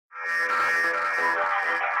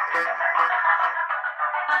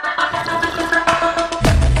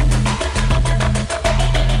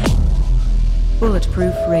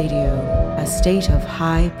Bulletproof Radio, a state of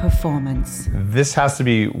high performance. This has to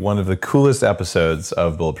be one of the coolest episodes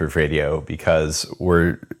of Bulletproof Radio because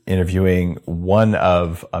we're interviewing one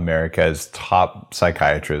of America's top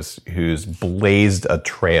psychiatrists who's blazed a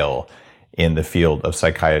trail in the field of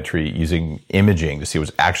psychiatry using imaging to see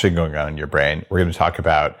what's actually going on in your brain. We're going to talk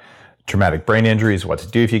about traumatic brain injuries, what to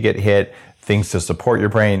do if you get hit, things to support your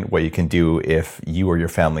brain, what you can do if you or your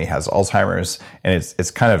family has Alzheimer's. And it's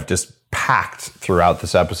kind of just packed throughout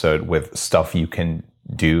this episode with stuff you can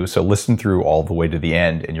do. So listen through all the way to the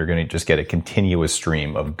end and you're going to just get a continuous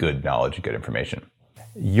stream of good knowledge and good information.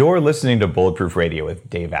 You're listening to Bulletproof Radio with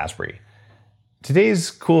Dave Asprey. Today's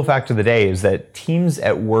cool fact of the day is that teams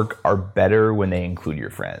at work are better when they include your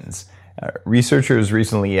friends. Researchers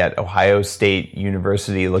recently at Ohio State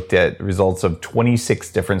University looked at results of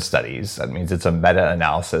 26 different studies. That means it's a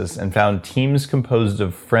meta-analysis, and found teams composed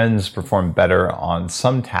of friends perform better on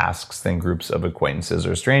some tasks than groups of acquaintances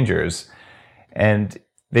or strangers. And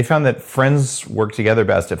they found that friends work together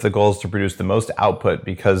best if the goal is to produce the most output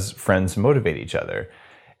because friends motivate each other.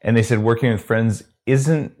 And they said working with friends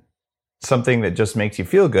isn't something that just makes you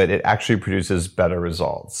feel good, it actually produces better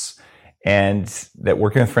results. And that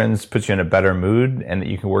working with friends puts you in a better mood and that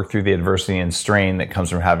you can work through the adversity and strain that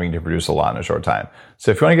comes from having to produce a lot in a short time.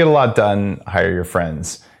 So if you want to get a lot done, hire your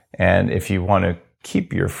friends. And if you want to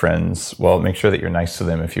keep your friends, well, make sure that you're nice to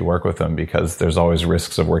them if you work with them, because there's always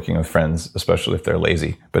risks of working with friends, especially if they're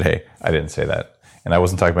lazy. But hey, I didn't say that. And I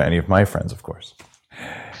wasn't talking about any of my friends, of course.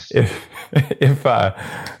 If you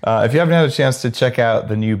haven't had a chance to check out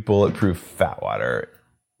the new Bulletproof Fat Water,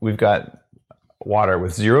 we've got water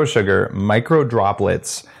with zero sugar, micro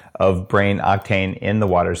droplets of brain octane in the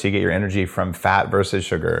water, so you get your energy from fat versus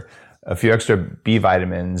sugar, a few extra B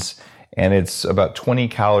vitamins, and it's about 20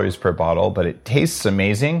 calories per bottle, but it tastes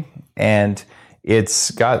amazing, and it's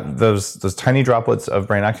got those tiny droplets of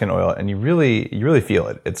brain octane oil, and you really feel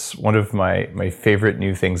it. It's one of my favorite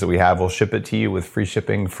new things that we have. We'll ship it to you with free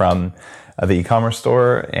shipping from the e-commerce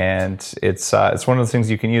store, and it's one of those things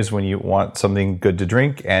you can use when you want something good to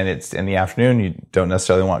drink, and it's in the afternoon. You don't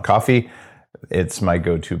necessarily want coffee. It's my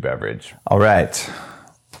go-to beverage. All right.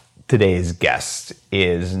 Today's guest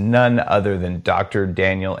is none other than Dr.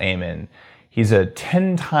 Daniel Amen. He's a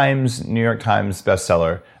 10 times New York Times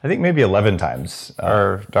bestseller. I think maybe 11 times.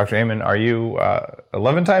 Dr. Amen, are you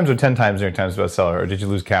 11 times or 10 times New York Times bestseller, or did you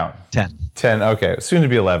lose count? 10. 10, okay. Soon to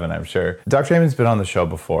be 11, I'm sure. Dr. Amen's been on the show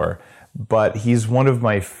before, but he's one of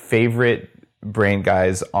my favorite brain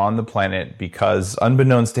guys on the planet because,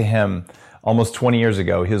 unbeknownst to him, almost 20 years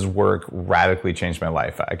ago, his work radically changed my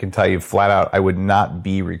life. I can tell you flat out, I would not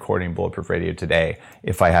be recording Bulletproof Radio today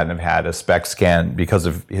if I hadn't have had a SPECT scan because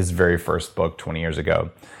of his very first book 20 years ago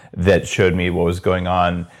that showed me what was going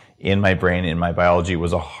on in my brain, in my biology.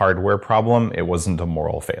 Was a hardware problem. It wasn't a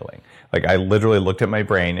moral failing. Like, I literally looked at my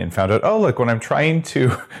brain and found out, oh, look, when I'm trying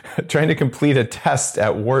to complete a test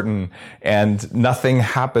at Wharton and nothing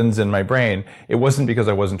happens in my brain, it wasn't because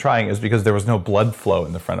I wasn't trying, it was because there was no blood flow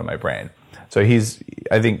in the front of my brain. So he's,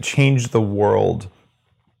 I think, changed the world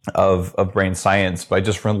of brain science by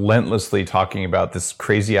just relentlessly talking about this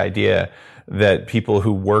crazy idea that people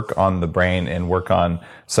who work on the brain and work on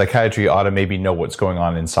psychiatry ought to maybe know what's going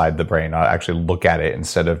on inside the brain, ought to actually look at it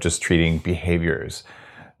instead of just treating behaviors.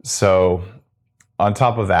 So on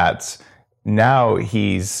top of that, now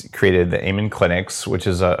he's created the Amen Clinics, which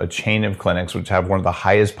is a chain of clinics which have one of the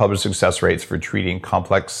highest published success rates for treating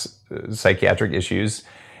complex psychiatric issues.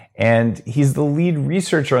 And he's the lead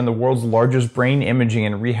researcher on the world's largest brain imaging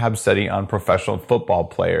and rehab study on professional football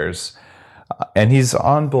players. And he's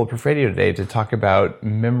on Bulletproof Radio today to talk about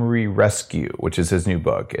Memory Rescue, which is his new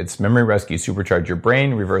book. It's Memory Rescue, Supercharge Your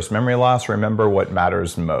Brain, Reverse Memory Loss, Remember What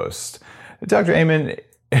Matters Most. Dr. Amen,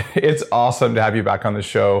 it's awesome to have you back on the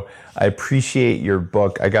show. I appreciate your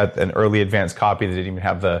book. I got an early advanced copy that didn't even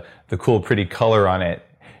have the cool, pretty color on it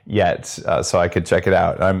yet, so I could check it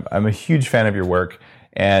out. I'm a huge fan of your work.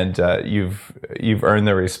 And you've earned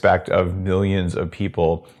the respect of millions of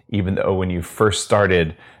people, even though when you first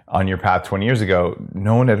started on your path 20 years ago,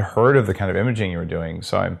 no one had heard of the kind of imaging you were doing.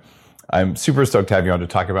 So I'm super stoked to have you on to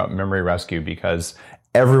talk about Memory Rescue, because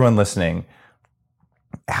everyone listening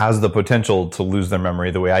has the potential to lose their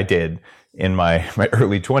memory the way I did in my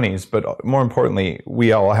early 20s. But more importantly,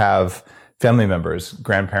 we all have family members,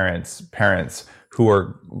 grandparents, parents who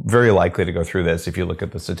are very likely to go through this if you look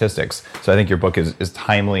at the statistics. So I think your book is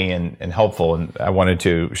timely and helpful, and I wanted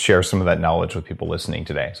to share some of that knowledge with people listening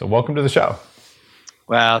today. So welcome to the show.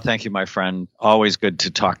 Well, thank you, my friend. Always good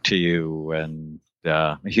to talk to you. And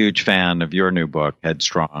a huge fan of your new book,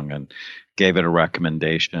 Headstrong, and gave it a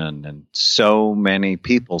recommendation. And so many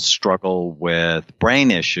people struggle with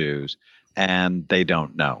brain issues and they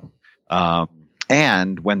don't know.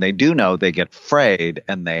 And when they do know, they get afraid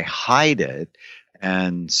and they hide it.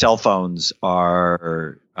 And cell phones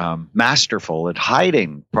are masterful at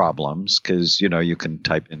hiding problems because, you can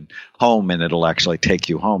type in home and it'll actually take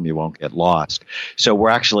you home. You won't get lost. So we're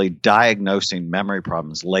actually diagnosing memory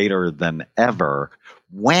problems later than ever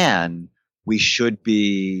when we should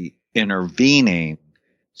be intervening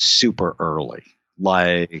super early,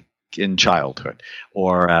 like in childhood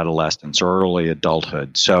or adolescence or early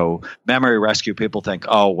adulthood. So memory rescue, people think,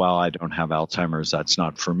 oh, well, I don't have Alzheimer's. That's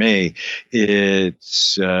not for me.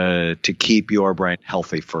 It's to keep your brain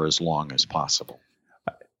healthy for as long as possible.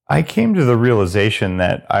 I came to the realization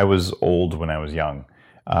that I was old when I was young.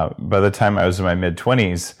 By the time I was in my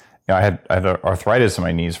mid-20s, I had arthritis in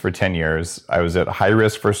my knees for 10 years. I was at high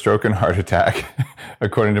risk for stroke and heart attack,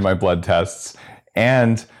 according to my blood tests.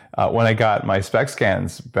 And when I got my SPECT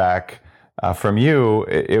scans back from you,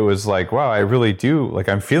 it was like, wow, I really do. Like,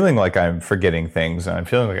 I'm feeling like I'm forgetting things, and I'm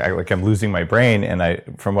feeling like I'm losing my brain.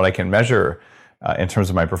 And from what I can measure in terms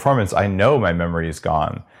of my performance, I know my memory is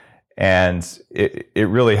gone. And it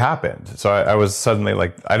really happened. So I was suddenly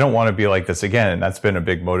like, I don't want to be like this again. And that's been a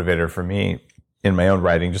big motivator for me in my own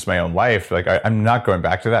writing, just my own life. Like, I'm not going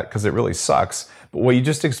back to that because it really sucks. But what you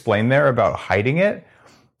just explained there about hiding it,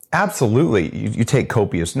 absolutely. You take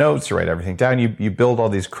copious notes, you write everything down, you build all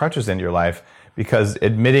these crutches into your life, because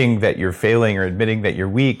admitting that you're failing or admitting that you're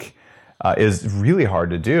weak is really hard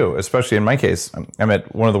to do, especially in my case. I'm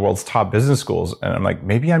at one of the world's top business schools, and I'm like,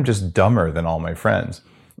 maybe I'm just dumber than all my friends,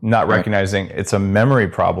 not recognizing it's a memory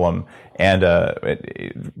problem and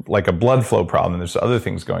like a blood flow problem. There's other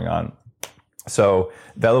things going on. So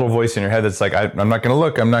that little voice in your head that's like, I'm not going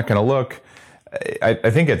to look. I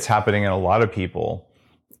think it's happening in a lot of people.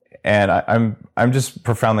 And I'm just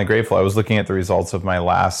profoundly grateful. I was looking at the results of my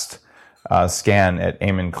last scan at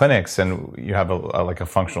Amen Clinics, and you have a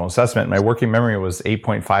functional assessment. My working memory was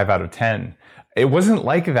 8.5 out of 10. It wasn't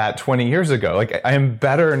like that 20 years ago. Like, I am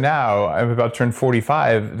better now. I'm about to turn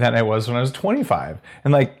 45 than I was when I was 25.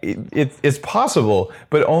 And like, it's possible,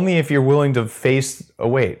 but only if you're willing to face a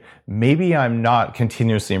wait. Maybe I'm not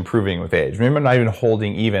continuously improving with age. Maybe I'm not even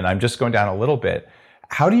holding even. I'm just going down a little bit.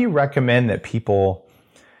 How do you recommend that people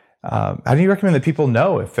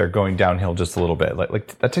know if they're going downhill just a little bit?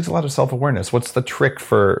 Like that takes a lot of self-awareness. What's the trick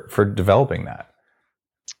for developing that?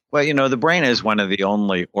 Well, the brain is one of the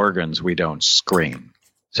only organs we don't screen.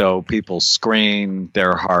 So people screen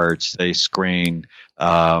their hearts, they screen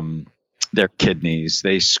their kidneys,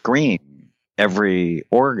 they screen every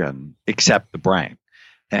organ except the brain.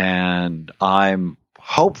 And I'm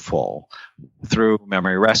hopeful through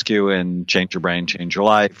Memory Rescue and Change Your Brain, Change Your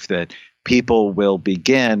Life that people will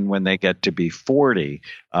begin when they get to be 40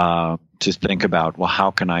 to think about, well,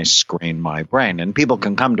 how can I screen my brain? And people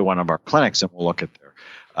can come to one of our clinics and we'll look at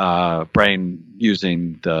their brain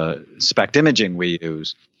using the SPECT imaging we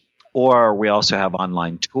use. Or we also have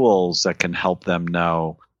online tools that can help them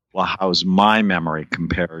know, well, how's my memory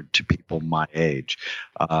compared to people my age?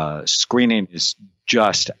 Screening is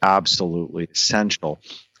just absolutely essential.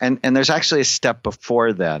 And there's actually a step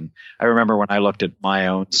before then. I remember when I looked at my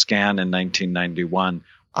own scan in 1991,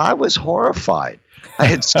 I was horrified. I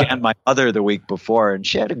had scanned my mother the week before, and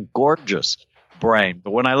she had a gorgeous brain.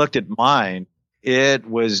 But when I looked at mine, it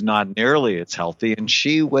was not nearly as healthy, and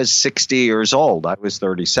she was 60 years old. I was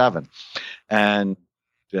 37. And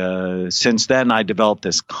since then, I developed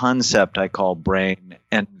this concept I call brain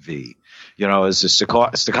envy. As a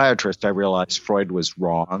psychiatrist, I realized Freud was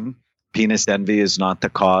wrong. Penis envy is not the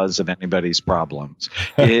cause of anybody's problems.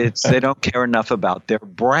 They don't care enough about their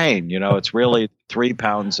brain. It's really 3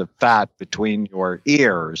 pounds of fat between your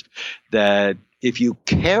ears that if you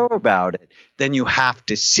care about it, then you have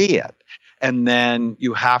to see it. And then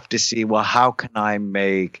you have to see, well, how can I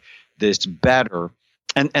make this better?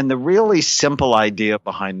 And the really simple idea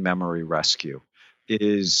behind Memory Rescue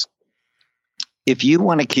is if you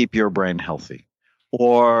want to keep your brain healthy,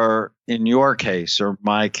 or in your case or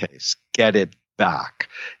my case, get it back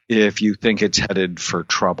if you think it's headed for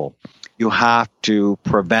trouble, you have to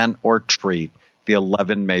prevent or treat the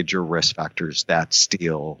 11 major risk factors that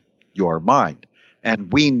steal your mind.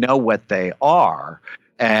 And we know what they are.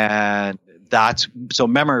 And so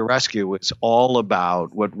Memory Rescue is all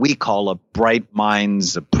about what we call a bright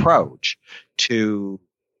minds approach to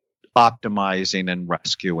optimizing and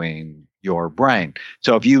rescuing your brain.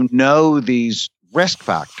 So if you know these risk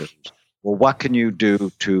factors, well, what can you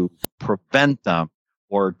do to prevent them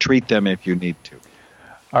or treat them if you need to.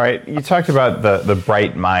 All right. You talked about the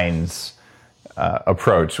Bright Minds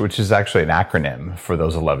approach, which is actually an acronym for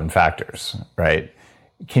those 11 factors, right?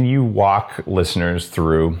 Can you walk listeners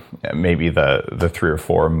through maybe the 3 or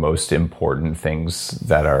 4 most important things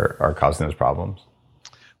that are causing those problems?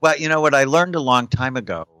 Well, what I learned a long time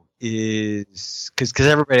ago is because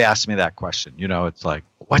everybody asks me that question. It's like,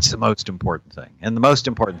 what's the most important thing? And the most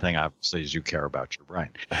important thing, obviously, is you care about your brain.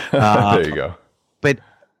 There you go.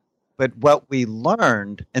 But what we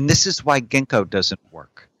learned, and this is why ginkgo doesn't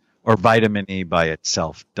work, or vitamin E by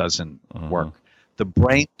itself doesn't work. The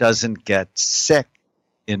brain doesn't get sick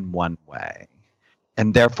in one way,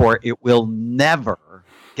 and therefore it will never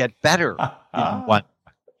get better in one way.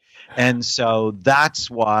 And so that's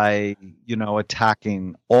why,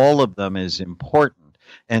 attacking all of them is important.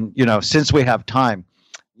 And, since we have time,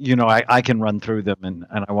 I can run through them and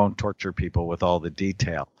I won't torture people with all the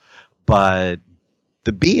detail. But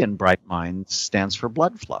the B in Bright Minds stands for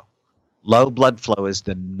blood flow. Low blood flow is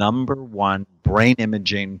the number one brain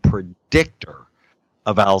imaging predictor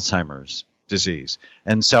of Alzheimer's disease.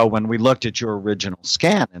 And so when we looked at your original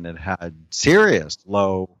scan and it had serious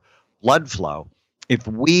low blood flow, if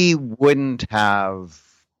we wouldn't have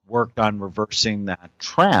worked on reversing that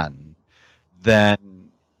trend,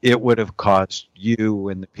 then it would have caused you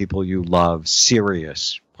and the people you love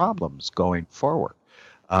serious problems going forward.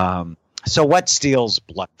 So what steals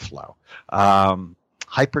blood flow?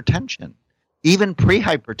 Hypertension. Even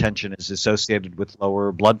pre-hypertension is associated with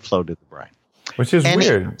lower blood flow to the brain. Which is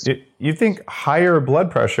weird. You think higher blood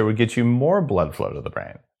pressure would get you more blood flow to the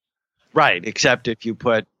brain. Right, except if you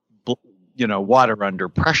put water under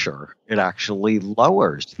pressure, it actually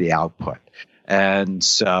lowers the output. And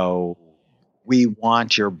so we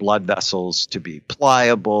want your blood vessels to be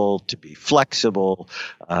pliable, to be flexible,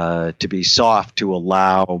 to be soft, to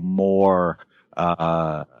allow more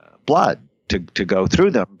blood to go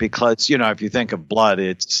through them. Because, if you think of blood,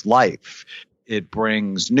 it's life. It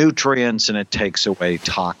brings nutrients and it takes away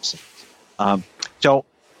toxins. So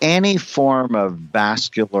any form of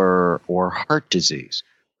vascular or heart disease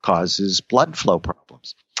causes blood flow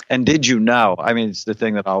problems. And did you know, it's the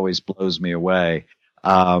thing that always blows me away,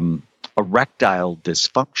 erectile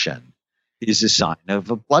dysfunction is a sign of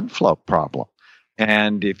a blood flow problem.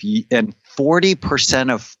 And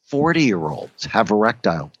 40% of 40-year-olds have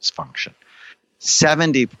erectile dysfunction.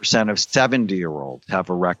 70% of 70-year-olds have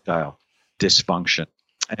erectile dysfunction.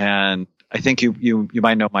 And I think you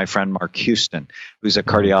might know my friend Mark Houston, who's a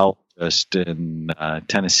cardiologist in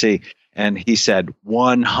Tennessee. And he said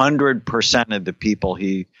 100% of the people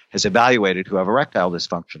he has evaluated who have erectile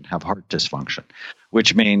dysfunction have heart dysfunction,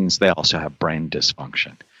 which means they also have brain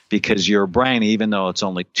dysfunction. Because your brain, even though it's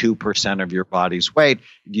only 2% of your body's weight,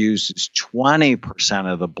 uses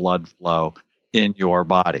 20% of the blood flow in your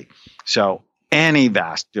body. So any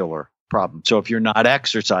vascular problem. So if you're not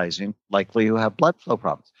exercising, likely you have blood flow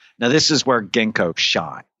problems. Now, this is where ginkgo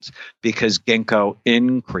shines, because ginkgo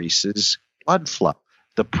increases blood flow.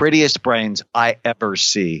 The prettiest brains I ever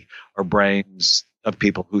see are brains of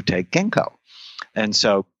people who take ginkgo. And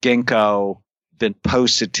so ginkgo,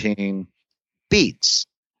 vinpocetine, beets,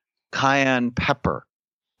 cayenne pepper,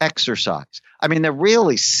 exercise. They're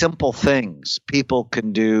really simple things people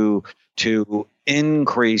can do to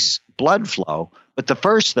increase blood flow. But the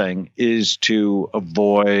first thing is to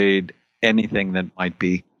avoid anything that might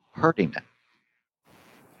be hurting it.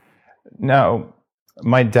 Now,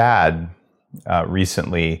 my dad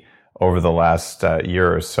recently, over the last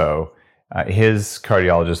year or so, his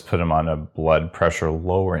cardiologist put him on a blood pressure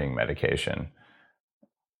lowering medication,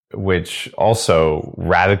 which also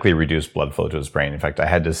radically reduced blood flow to his brain. In fact, I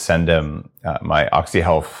had to send him my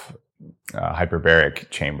OxyHealth hyperbaric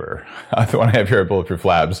chamber, the one I have here at Bulletproof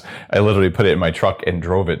Labs. I literally put it in my truck and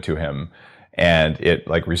drove it to him, and it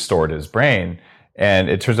restored his brain. And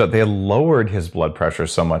it turns out they had lowered his blood pressure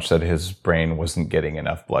so much that his brain wasn't getting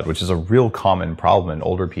enough blood, which is a real common problem in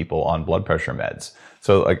older people on blood pressure meds.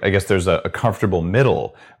 So I guess there's a comfortable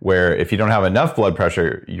middle where if you don't have enough blood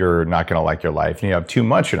pressure, you're not going to like your life. And you have too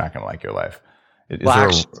much, you're not going to like your life.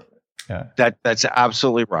 That's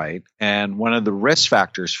absolutely right. And one of the risk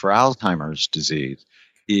factors for Alzheimer's disease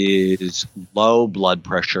is low blood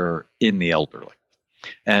pressure in the elderly.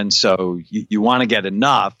 And so you want to get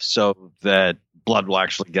enough so that blood will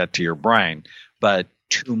actually get to your brain, but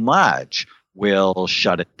too much will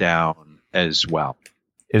shut it down as well.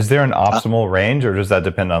 Is there an optimal range, or does that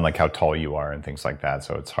depend on how tall you are and things like that?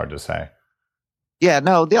 So it's hard to say. Yeah,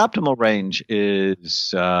 no, the optimal range is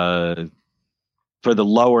for the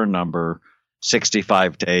lower number,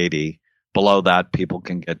 65 to 80. Below that, people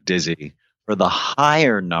can get dizzy. For the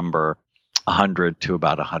higher number, 100 to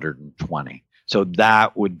about 120. So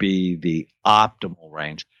that would be the optimal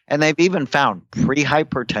range. And they've even found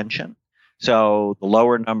pre-hypertension. So the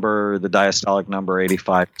lower number, the diastolic number,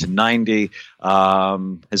 85 to 90,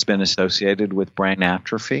 has been associated with brain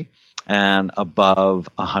atrophy, and above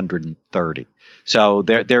 130. So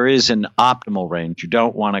there is an optimal range. You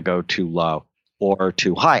don't want to go too low or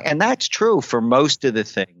too high. And that's true for most of the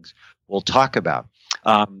things we'll talk about.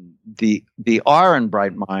 The R in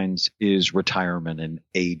Bright Minds is retirement and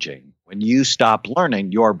aging. When you stop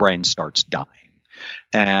learning, your brain starts dying.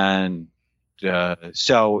 And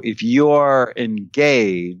so if you're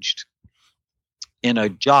engaged in a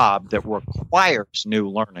job that requires new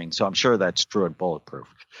learning, so I'm sure that's true at Bulletproof,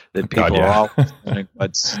 that people are always learning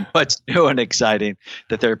what's new and exciting,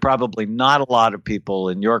 that there are probably not a lot of people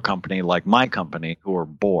in your company, like my company, who are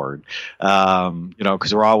bored,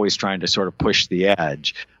 because we're always trying to sort of push the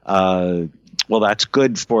edge. Well, that's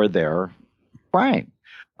good for their brain.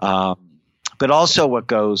 But also what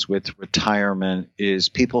goes with retirement is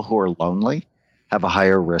people who are lonely have a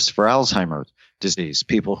higher risk for Alzheimer's disease.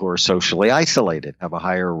 People who are socially isolated have a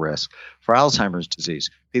higher risk for Alzheimer's disease.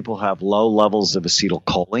 People have low levels of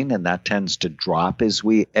acetylcholine, and that tends to drop as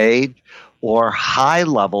we age, or high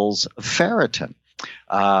levels of ferritin.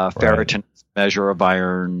 Ferritin is a measure of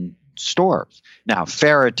iron stores. Now,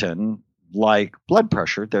 ferritin, like blood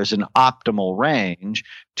pressure, there's an optimal range.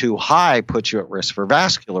 Too high puts you at risk for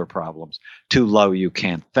vascular problems. Too low, you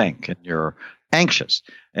can't think, and you're anxious.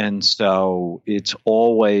 And so it's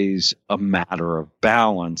always a matter of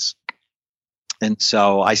balance. And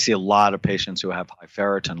so I see a lot of patients who have high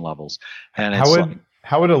ferritin levels. And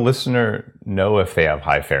how would a listener know if they have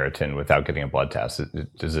high ferritin without getting a blood test?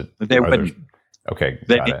 They wouldn't. Okay,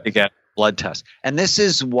 they need to get a blood test. And this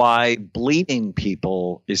is why bleeding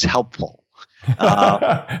people is helpful.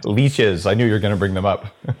 Leeches. I knew you were going to bring them up.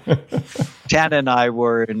 Tana and I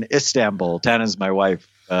were in Istanbul. Tana's my wife.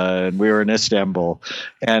 And we were in Istanbul,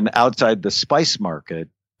 and outside the spice market,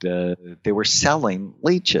 they were selling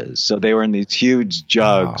leeches. So they were in these huge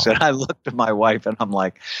jugs. And I looked at my wife and I'm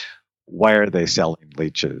like, why are they selling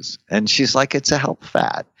leeches? And she's like, it's a health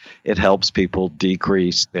fad. It helps people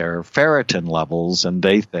decrease their ferritin levels, and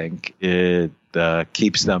they think it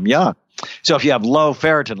keeps them young. So if you have low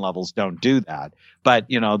ferritin levels, don't do that. But,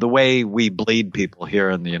 the way we bleed people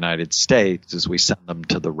here in the United States is we send them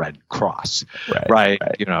to the Red Cross, right?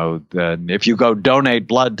 Then if you go donate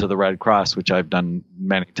blood to the Red Cross, which I've done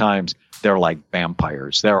many times, they're like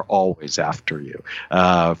vampires. They're always after you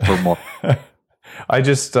for more. I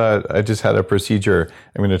just had a procedure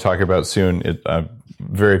I'm going to talk about soon.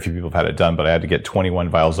 Very few people have had it done, but I had to get 21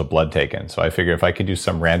 vials of blood taken. So I figure if I could do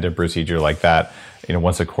some random procedure like that,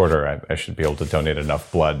 once a quarter, I should be able to donate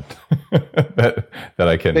enough blood that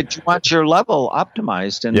I can. But you want your level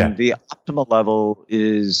optimized, and the optimal level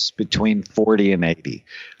is between 40 and 80.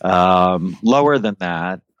 Lower than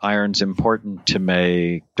that, iron's important to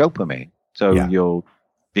make dopamine. So you'll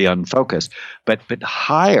be unfocused, but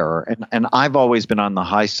higher, and I've always been on the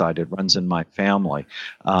high side. It runs in my family.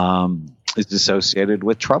 Is associated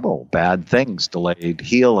with trouble, bad things, delayed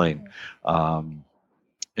healing,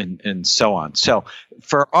 and so on. So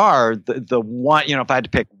for the one, if I had to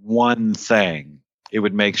pick one thing, it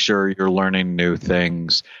would make sure you're learning new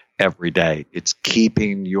things every day. It's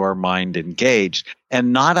keeping your mind engaged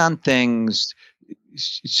and not on things.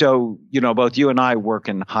 So, both you and I work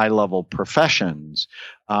in high-level professions,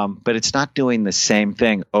 but it's not doing the same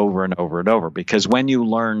thing over and over and over, because when you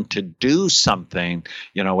learn to do something,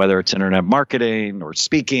 whether it's internet marketing or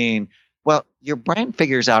speaking, well, your brain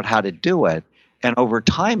figures out how to do it, and over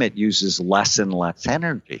time it uses less and less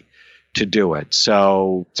energy to do it.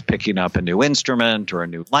 So it's picking up a new instrument or a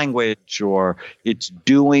new language, or it's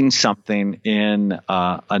doing something in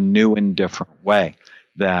a new and different way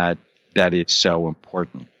that is so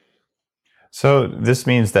important. So this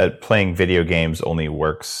means that playing video games only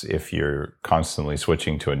works if you're constantly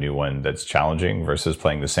switching to a new one that's challenging versus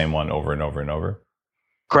playing the same one over and over and over?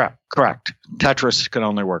 Correct. Tetris can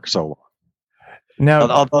only work so long.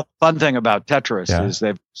 Now, the fun thing about Tetris is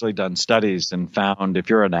they've actually done studies and found if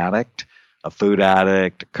you're an addict, a food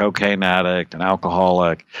addict, a cocaine addict, an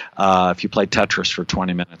alcoholic, if you play Tetris for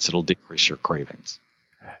 20 minutes, it'll decrease your cravings.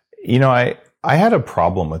 I had a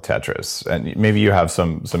problem with Tetris, and maybe you have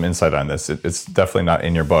some insight on this. It's definitely not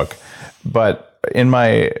in your book, but I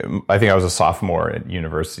think I was a sophomore at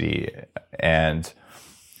university, and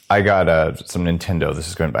I got some Nintendo. This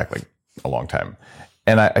is going back like a long time,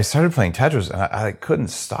 and I started playing Tetris, and I couldn't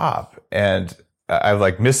stop, and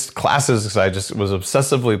I missed classes because I just was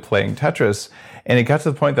obsessively playing Tetris, And it got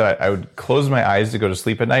to the point that I would close my eyes to go to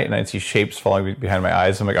sleep at night, and I'd see shapes falling behind my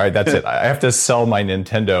eyes. I'm like, all right, that's it. I have to sell my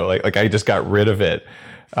Nintendo. Like I just got rid of it.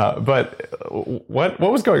 But what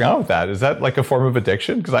was going on with that? Is that like a form of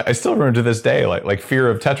addiction? Because I still remember to this day, like fear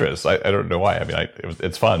of Tetris. I don't know why. I mean,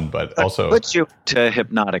 it's fun, but also it puts you to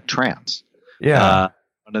hypnotic trance. Yeah.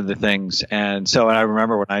 One of the things. And I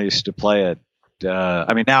remember when I used to play it, now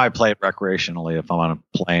I play it recreationally if I'm on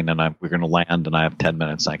a plane and we're going to land and I have 10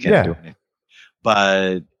 minutes and I can't do anything.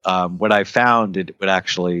 But what I found, it would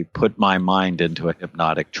actually put my mind into a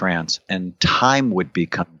hypnotic trance and time would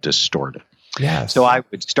become distorted. Yes. So I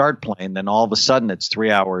would start playing, then all of a sudden it's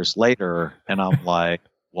 3 hours later and I'm like,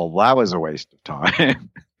 well, that was a waste of time.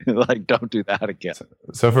 Like, don't do that again.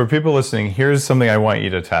 So for people listening, here's something I want you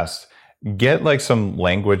to test. Get like some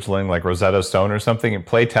language learning, like Rosetta Stone or something, and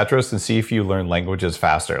play Tetris and see if you learn languages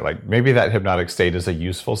faster. Like maybe that hypnotic state is a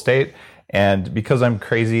useful state. And because I'm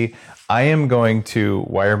crazy, I am going to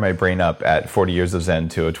wire my brain up at 40 Years of Zen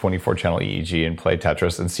to a 24-channel EEG and play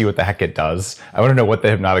Tetris and see what the heck it does. I want to know what the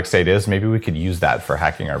hypnotic state is. Maybe we could use that for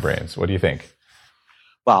hacking our brains. What do you think?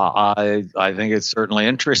 Well, I think it's certainly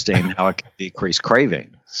interesting how it can decrease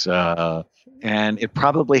cravings. And it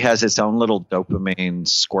probably has its own little dopamine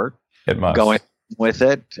squirt. It must. Going with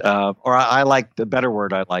it. Or I like, the better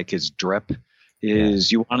word I like is drip.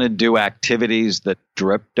 You want to do activities that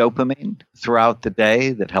drip dopamine throughout the day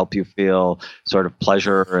that help you feel sort of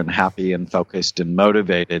pleasure and happy and focused and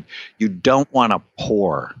motivated. You don't want to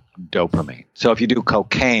pour dopamine. So if you do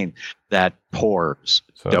cocaine, that pours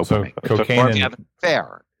dopamine. So cocaine and have an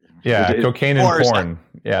affair. Yeah, cocaine and porn.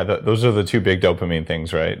 Yeah, those are the two big dopamine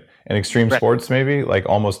things, right? And extreme sports, maybe, like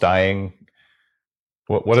almost dying.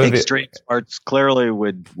 What are extreme sports clearly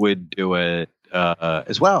would do it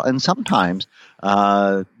as well, and sometimes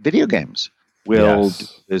video games will do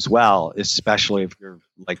as well, especially if you're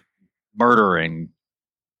like murdering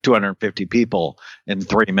 250 people in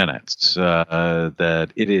 3 minutes.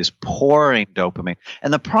 That it is pouring dopamine,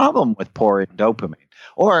 and the problem with pouring dopamine,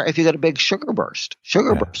 or if you get a big sugar burst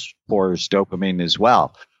pours dopamine as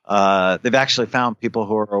well. They've actually found people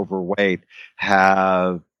who are overweight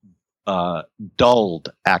have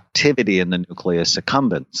dulled activity in the nucleus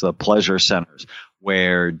accumbens, the pleasure centers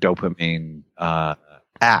where dopamine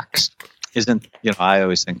acts. I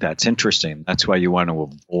always think that's interesting. That's why you want to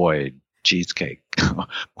avoid cheesecake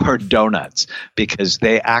or donuts, because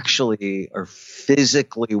they actually are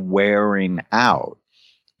physically wearing out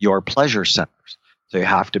your pleasure centers. So you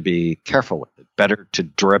have to be careful with it. Better to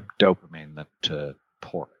drip dopamine than to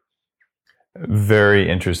pour it. Very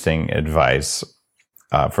interesting advice.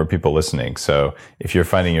 For people listening. So if you're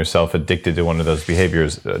finding yourself addicted to one of those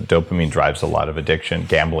behaviors, dopamine drives a lot of addiction.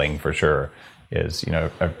 Gambling for sure is,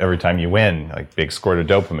 every time you win, like big squirt of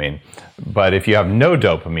dopamine. But if you have no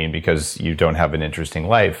dopamine because you don't have an interesting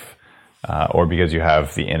life, or because you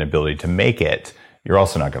have the inability to make it, you're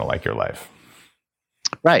also not going to like your life.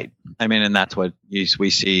 Right. And that's what we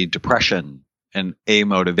see: depression and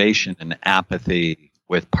amotivation and apathy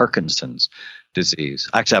with Parkinson's disease.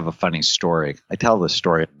 I actually have a funny story. I tell this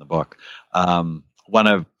story in the book. One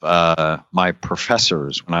of my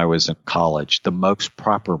professors when I was in college, the most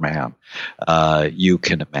proper man you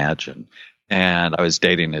can imagine, and I was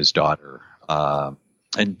dating his daughter, and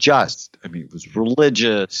he was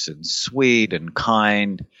religious and sweet and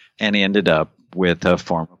kind, and he ended up with a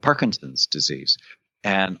form of Parkinson's disease.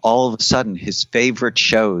 And all of a sudden, his favorite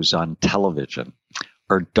shows on television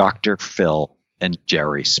are Dr. Phil and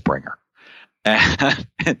Jerry Springer. And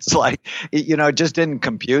it's like, it just didn't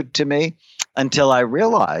compute to me until I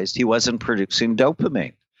realized he wasn't producing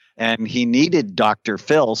dopamine. And he needed Dr.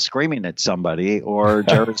 Phil screaming at somebody or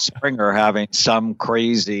Jerry Springer having some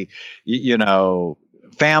crazy,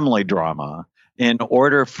 family drama in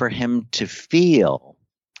order for him to feel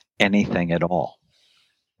anything at all.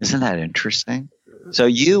 Isn't that interesting? So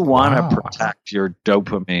you want to protect your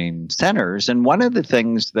dopamine centers. And one of the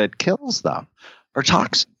things that kills them are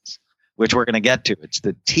toxins, which we're going to get to. It's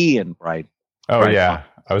the T in bright. Oh, yeah.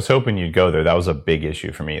 I was hoping you'd go there. That was a big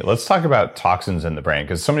issue for me. Let's talk about toxins in the brain,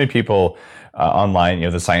 because so many people online,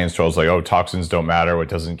 the science trolls like, oh, toxins don't matter. What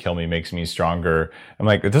doesn't kill me makes me stronger. I'm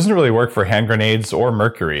like, it doesn't really work for hand grenades or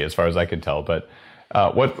mercury, as far as I can tell. But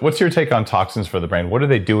what's your take on toxins for the brain? What are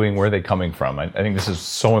they doing? Where are they coming from? I think this is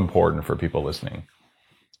so important for people listening.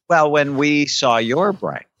 Well, when we saw your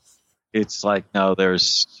brain, it's like, no,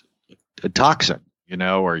 there's a toxin.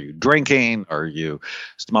 Are you drinking? Are you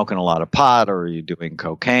smoking a lot of pot? Or are you doing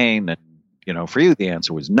cocaine? And, for you, the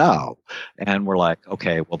answer was no. And we're like,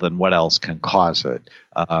 okay, well, then what else can cause it?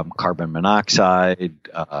 Carbon monoxide,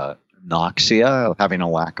 anoxia, having a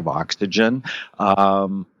lack of oxygen,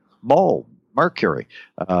 mold, mercury.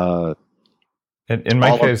 In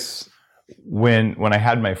my case, when I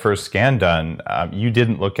had my first scan done, you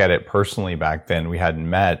didn't look at it personally back then. We hadn't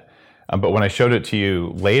met. But when I showed it to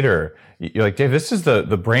you later, you're like, Dave, this is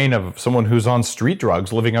the brain of someone who's on street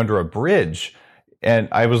drugs living under a bridge. And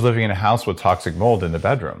I was living in a house with toxic mold in the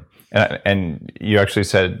bedroom. And you actually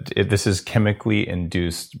said this is chemically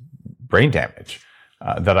induced brain damage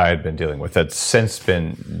that I had been dealing with that's since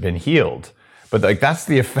been healed. But like that's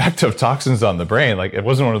the effect of toxins on the brain. Like it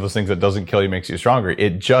wasn't one of those things that doesn't kill you, makes you stronger.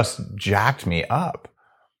 It just jacked me up.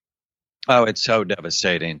 Oh, it's so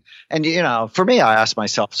devastating. And, for me, I ask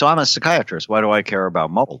myself, so I'm a psychiatrist. Why do I care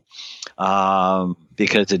about mold?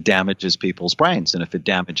 Because it damages people's brains. And if it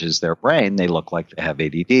damages their brain, they look like they have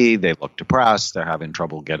ADD. They look depressed. They're having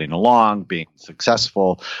trouble getting along, being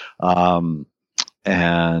successful. And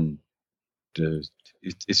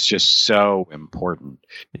it's just so important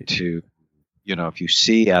to, if you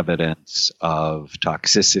see evidence of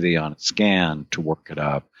toxicity on a scan, to work it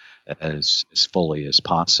up as fully as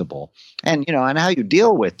possible. And, and how you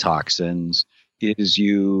deal with toxins is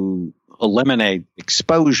you eliminate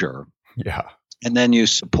exposure. Yeah. And then you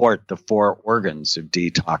support the 4 organs of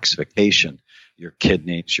detoxification: your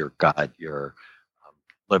kidneys, your gut, your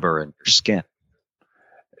liver, and your skin.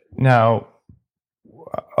 Now,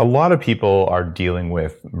 a lot of people are dealing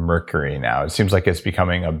with mercury now. It seems like it's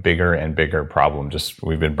becoming a bigger and bigger problem. Just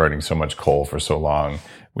we've been burning so much coal for so long.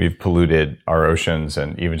 We've polluted our oceans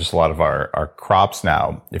and even just a lot of our crops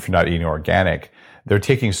now. If you're not eating organic, they're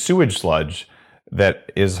taking sewage sludge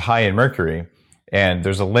that is high in mercury, and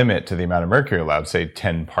there's a limit to the amount of mercury allowed, say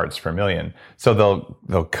 10 parts per million. So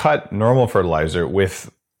they'll cut normal fertilizer with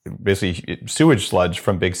basically sewage sludge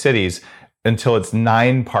from big cities until it's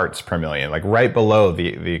 9 parts per million, like right below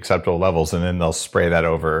the acceptable levels, and then they'll spray that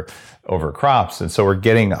over crops. And so we're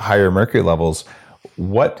getting higher mercury levels.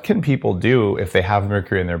 What can people do if they have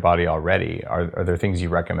mercury in their body already? Are there things you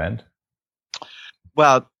recommend?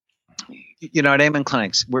 Well, at Amen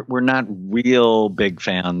Clinics, we're not real big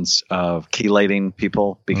fans of chelating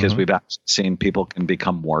people because we've actually seen people can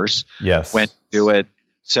become worse when you do it.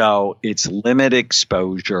 So it's limit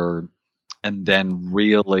exposure and then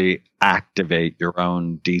really activate your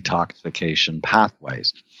own detoxification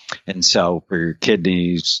pathways. And so for your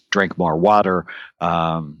kidneys, drink more water.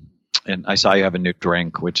 And I saw you have a new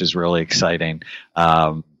drink, which is really exciting.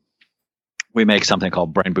 We make something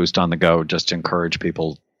called Brain Boost on the Go just to encourage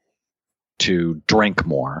people to drink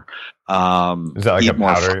more. Is that like a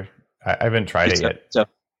powder? I haven't tried it yet.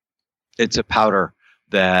 It's a powder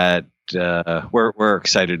that we're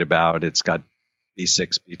excited about. It's got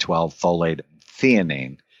B6, B12, folate, and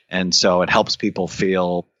theanine. And so it helps people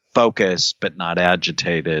feel focused but not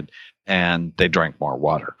agitated, and they drink more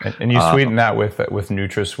water. And you sweeten that with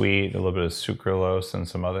NutraSweet, a little bit of sucralose, and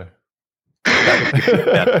some other.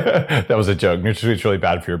 That was a joke. NutraSweet's really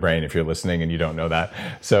bad for your brain if you're listening and you don't know that.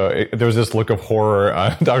 So there was this look of horror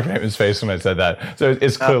on Dr. Amon's face when I said that. So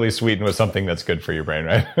it's clearly sweetened with something that's good for your brain,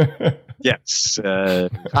 right? Yes. I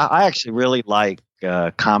actually really like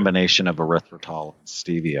a combination of erythritol and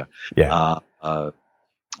stevia. Yeah.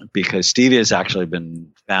 Because stevia has actually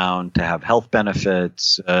been found to have health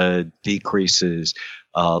benefits, decreases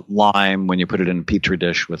lime when you put it in a petri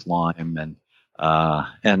dish with lime, and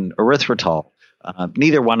erythritol.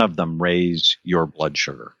 Neither one of them raise your blood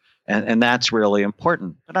sugar. And that's really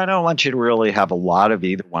important. But I don't want you to really have a lot of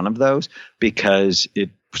either one of those because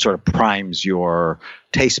it sort of primes your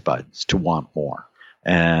taste buds to want more.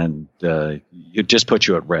 And it just puts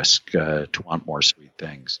you at risk to want more sweet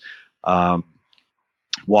things.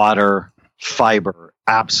 Water, fiber,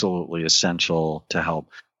 absolutely essential to help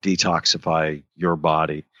detoxify your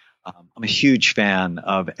body. I'm a huge fan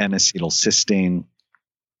of N-acetylcysteine.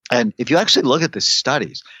 And if you actually look at the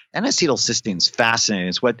studies, N-acetylcysteine is fascinating.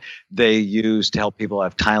 It's what they use to help people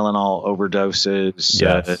have Tylenol overdoses,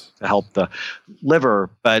 to help the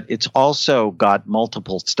liver. But it's also got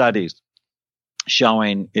multiple studies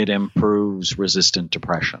showing it improves resistant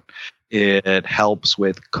depression. It helps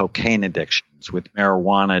with cocaine addictions, with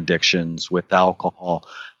marijuana addictions, with alcohol,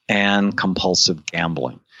 and compulsive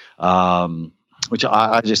gambling, which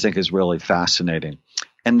I just think is really fascinating.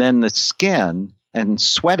 And then the skin and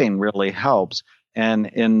sweating really helps. And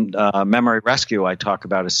in Memory Rescue, I talk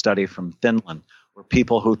about a study from Finland where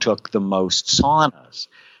people who took the most saunas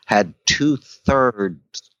had 2/3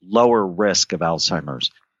 lower risk of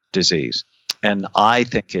Alzheimer's disease. And I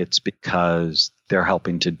think it's because they're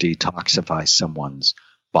helping to detoxify someone's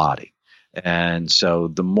body. And so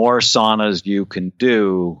the more saunas you can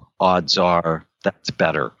do, odds are that's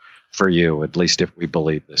better for you, at least if we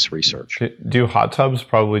believe this research. Do hot tubs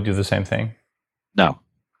probably do the same thing? No.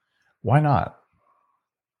 Why not?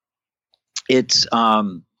 It's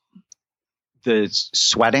the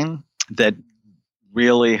sweating that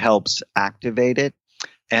really helps activate it.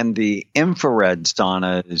 And the infrared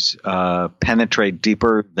saunas penetrate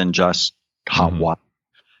deeper than just hot water.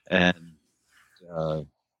 And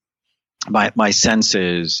my sense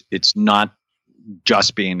is it's not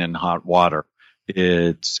just being in hot water.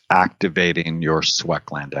 It's activating your sweat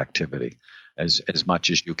gland activity as much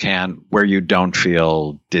as you can, where you don't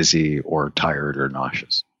feel dizzy or tired or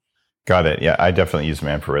nauseous. Got it. Yeah, I definitely use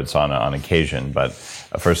my infrared sauna on occasion, but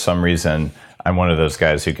for some reason, I'm one of those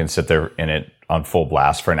guys who can sit there in it on full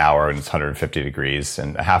blast for an hour and it's 150 degrees,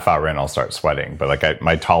 and a half hour in, I'll start sweating. But like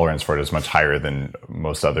my tolerance for it is much higher than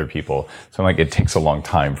most other people. So like it takes a long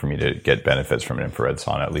time for me to get benefits from an infrared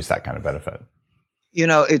sauna, at least that kind of benefit.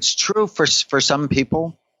 It's true for some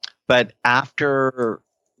people, but after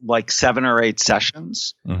like 7 or 8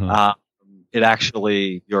 sessions, it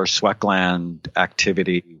actually, your sweat gland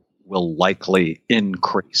activity will likely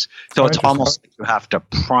increase. So it's almost like you have to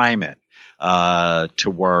prime it to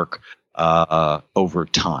work over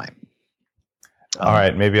time. All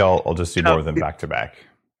right, maybe I'll just do more of them back to back.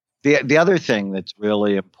 The other thing that's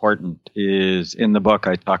really important is in the book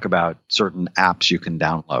I talk about certain apps you can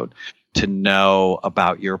download to know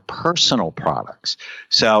about your personal products.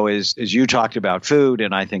 So as you talked about food,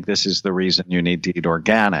 and I think this is the reason you need to eat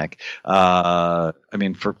organic. I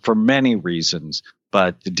mean, for many reasons,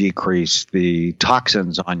 but to decrease the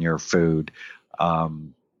toxins on your food,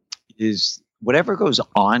 is whatever goes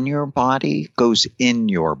on your body goes in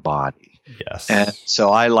your body. Yes. And so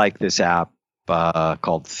I like this app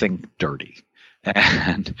called Think Dirty.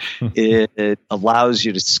 And it allows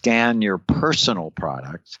you to scan your personal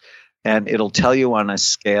products, and it'll tell you on a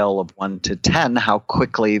scale of 1 to 10 how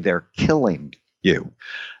quickly they're killing you.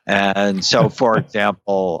 And so, for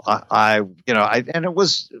example, and it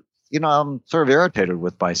was, I'm sort of irritated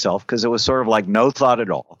with myself because it was sort of like no thought at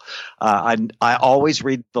all. I always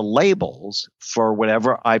read the labels for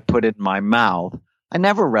whatever I put in my mouth. I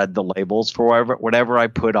never read the labels for whatever I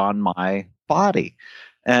put on my body.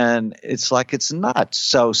 And it's like, it's nuts.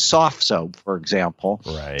 So soft soap, for example,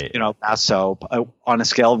 right? Bath soap on a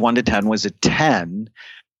scale of 1 to 10 was a 10,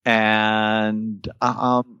 and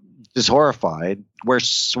just horrified. Where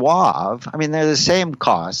Suave, I mean, they're the same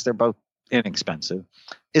cost. They're both inexpensive,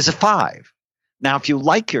 is a 5. Now, if you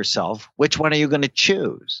like yourself, which one are you going to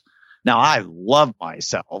choose? Now, I love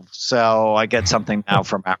myself, so I get something now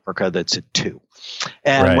from Africa that's a 2.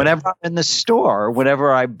 And whenever I'm in the store,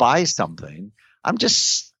 whenever I buy something, I'm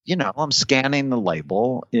just, I'm scanning the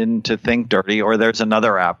label into Think Dirty, or there's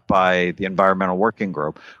another app by the Environmental Working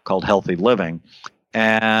Group called Healthy Living.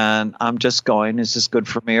 And I'm just going, is this good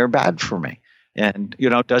for me or bad for me? And,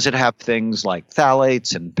 does it have things like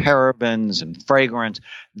phthalates and parabens and fragrance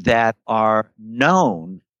that are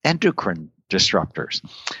known endocrine disruptors?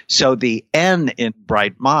 So the N in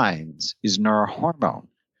Bright Minds is neurohormone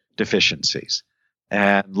deficiencies,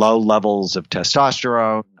 and low levels of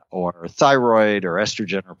testosterone or thyroid or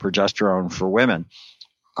estrogen or progesterone for women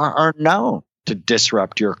are known to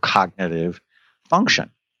disrupt your cognitive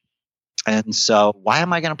function. And so why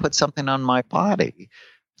am I going to put something on my body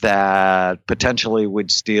that potentially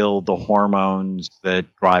would steal the hormones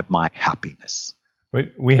that drive my happiness?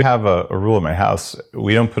 We have a rule in my house.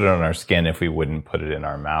 We don't put it on our skin if we wouldn't put it in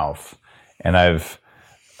our mouth. And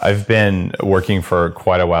I've been working for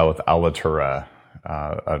quite a while with Alitura.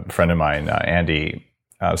 A friend of mine, Andy,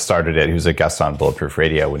 started it. He was a guest on Bulletproof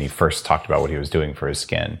Radio when he first talked about what he was doing for his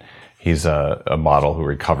skin. He's a model who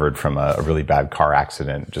recovered from a really bad car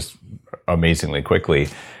accident just amazingly quickly.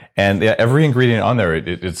 And every ingredient on there,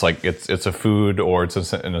 it's like it's a food or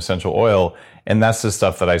it's an essential oil. And that's the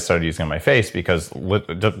stuff that I started using on my face because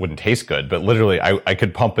it wouldn't taste good. But literally, I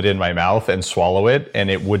could pump it in my mouth and swallow it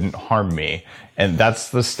and it wouldn't harm me. And that's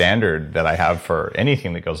the standard that I have for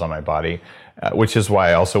anything that goes on my body, which is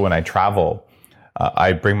why also when I travel,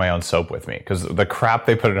 I bring my own soap with me because the crap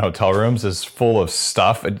they put in hotel rooms is full of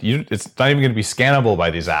stuff. It's not even going to be scannable by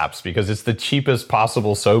these apps because it's the cheapest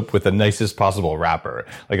possible soap with the nicest possible wrapper.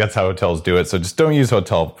 Like that's how hotels do it. So just don't use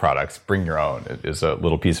hotel products. Bring your own. It is a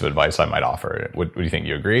little piece of advice I might offer. What do you think?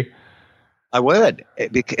 You agree? I would.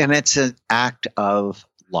 And it's an act of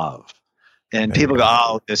love. And people go,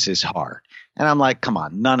 oh, this is hard. And I'm like, come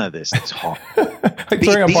on, none of this is hard. Like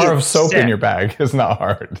throwing a bar of soap in your bag is not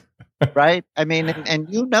hard. Right? I mean,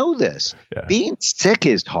 and you know this. Yeah. Being sick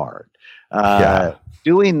is hard.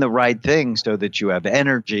 Doing the right thing so that you have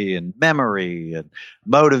energy and memory and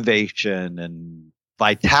motivation and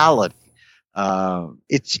vitality.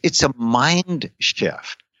 It's a mind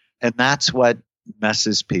shift. And that's what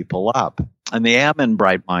messes people up. And the M in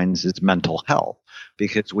Bright Minds is mental health,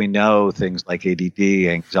 because we know things like ADD,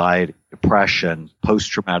 anxiety, depression,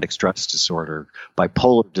 post-traumatic stress disorder,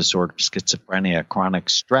 bipolar disorder, schizophrenia, chronic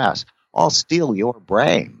stress all steal your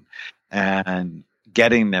brain. And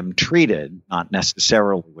getting them treated, not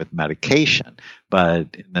necessarily with medication,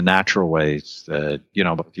 but in the natural ways that,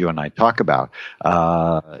 both you and I talk about,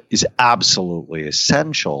 is absolutely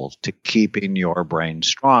essential to keeping your brain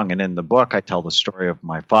strong. And in the book, I tell the story of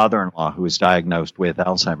my father-in-law who was diagnosed with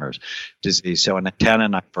Alzheimer's disease. So when Tana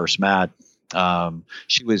and I first met,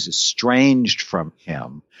 she was estranged from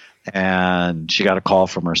him. And she got a call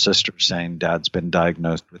from her sister saying, Dad's been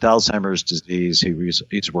diagnosed with Alzheimer's disease. He's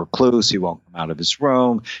a recluse. He won't come out of his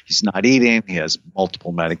room. He's not eating. He has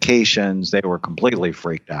multiple medications. They were completely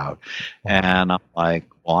freaked out. And I'm like,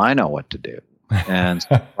 well, I know what to do. And so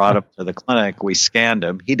I brought him to the clinic. We scanned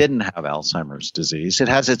him. He didn't have Alzheimer's disease. It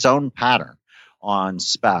has its own pattern on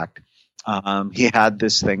SPECT. He had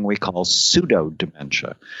this thing we call pseudo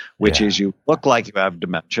dementia, which is you look like you have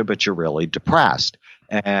dementia, but you're really depressed.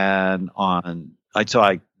 And so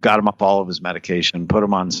I got him up all of his medication, put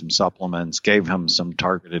him on some supplements, gave him some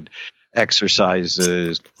targeted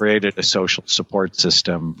exercises, created a social support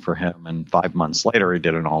system for him. And 5 months later, he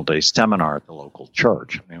did an all-day seminar at the local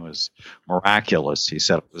church. I mean, it was miraculous. He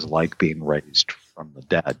said it was like being raised from the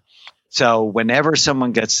dead. So whenever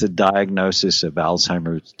someone gets the diagnosis of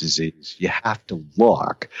Alzheimer's disease, you have to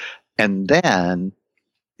look. And then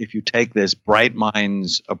if you take this Bright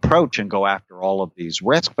Minds approach and go after all of these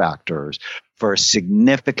risk factors, for a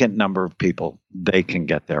significant number of people, they can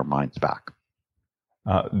get their minds back.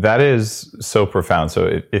 That is so profound.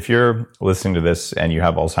 So if you're listening to this and you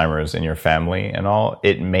have Alzheimer's in your family and all,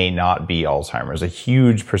 it may not be Alzheimer's. A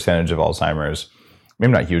huge percentage of Alzheimer's,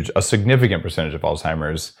 maybe not huge, a significant percentage of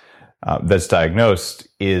Alzheimer's that's diagnosed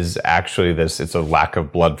is actually this. It's a lack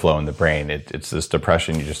of blood flow in the brain. It's this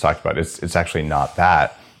depression you just talked about. It's actually not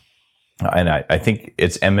that. And I think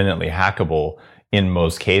it's eminently hackable in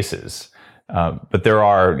most cases. But there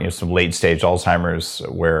are some late stage Alzheimer's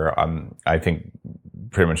where I think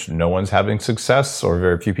pretty much no one's having success, or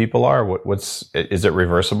very few people are. Is it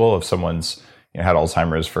reversible if someone's had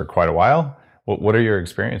Alzheimer's for quite a while? What are your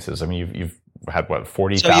experiences? I mean, you've had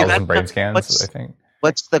 40,000 brain scans, I think.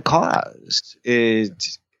 What's the cause? I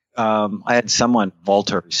had someone,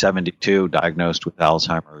 Walter, 72, diagnosed with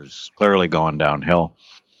Alzheimer's, clearly going downhill.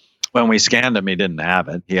 When we scanned him, he didn't have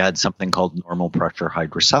it. He had something called normal pressure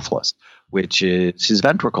hydrocephalus, which is his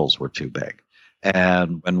ventricles were too big.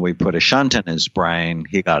 And when we put a shunt in his brain,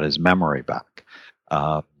 he got his memory back.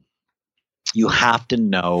 You have to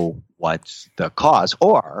know what's the cause,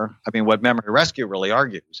 or, what Memory Rescue really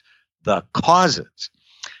argues, the causes.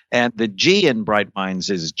 And the G in Bright Minds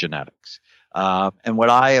is genetics. And what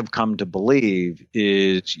I have come to believe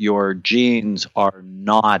is your genes are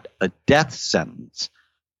not a death sentence.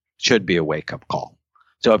 Should be a wake-up call.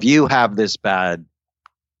 So if you have this bad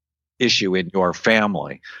issue in your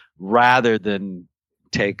family, rather than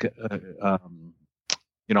take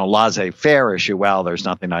laissez-faire issue, well, there's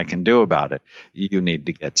nothing I can do about it, you need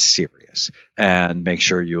to get serious and make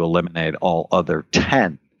sure you eliminate all other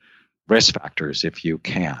 10 risk factors if you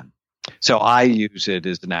can. So I use it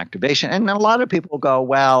as an activation. And a lot of people go,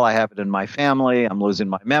 well, I have it in my family. I'm losing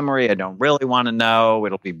my memory. I don't really want to know.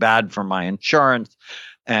 It'll be bad for my insurance.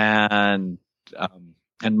 And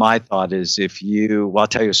my thought is, I'll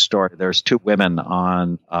tell you a story. There's two women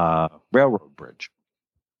on a railroad bridge.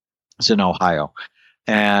 It's in Ohio.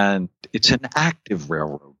 And it's an active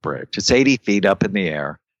railroad bridge. It's 80 feet up in the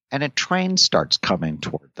air. And a train starts coming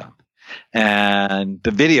toward them. And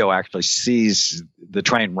the video actually sees the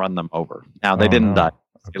train run them over. Now, they didn't die.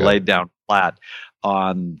 Okay. They laid down flat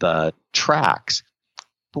on the tracks.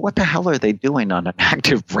 But what the hell are they doing on an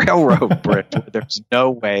active railroad bridge where there's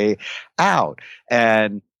no way out?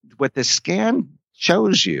 And what the scan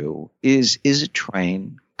shows you is a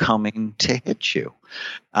train coming to hit you?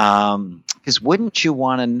 Because wouldn't you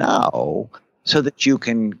want to know so that you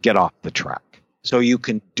can get off the track, so you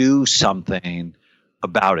can do something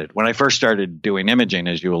about it? When I first started doing imaging,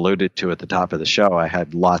 as you alluded to at the top of the show, I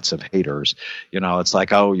had lots of haters. It's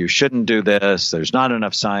like, oh, you shouldn't do this. There's not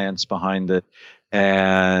enough science behind it.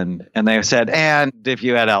 And they said, and if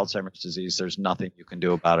you had Alzheimer's disease, there's nothing you can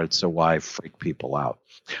do about it. So why freak people out?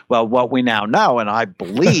 Well, what we now know, and I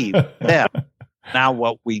believe them, now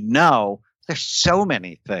what we know, there's so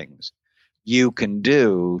many things you can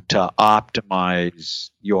do to optimize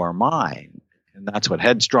your mind. And that's what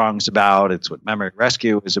Headstrong's about. It's what Memory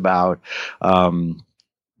Rescue is about. That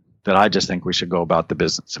I just think we should go about the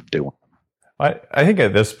business of doing. I think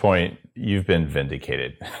at this point you've been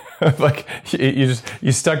vindicated. Like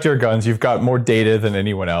you stuck to your guns. You've got more data than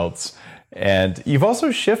anyone else, and you've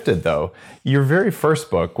also shifted. Though your very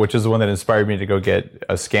first book, which is the one that inspired me to go get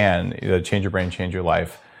a scan, Change Your Brain, Change Your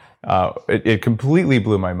Life, it completely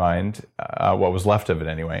blew my mind. What was left of it,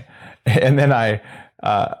 anyway. And then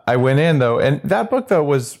I went in though, and that book though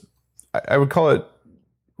was, I would call it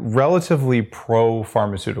relatively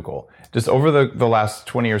pro-pharmaceutical. Just over the last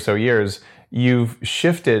 20 or so years, you've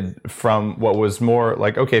shifted from what was more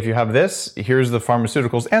like, okay, if you have this, here's the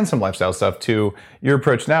pharmaceuticals and some lifestyle stuff, to your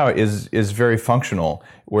approach now is very functional,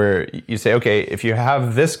 where you say, okay, if you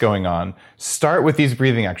have this going on, start with these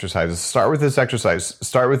breathing exercises, start with this exercise,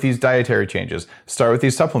 start with these dietary changes, start with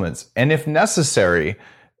these supplements, and if necessary,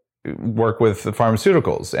 work with the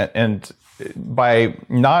pharmaceuticals. And by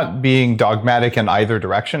not being dogmatic in either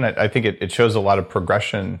direction, I think it shows a lot of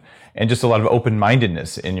progression and just a lot of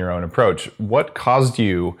open-mindedness in your own approach. What caused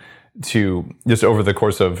you to, just over the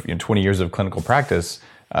course of 20 years of clinical practice,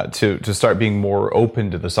 to start being more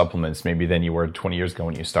open to the supplements maybe than you were 20 years ago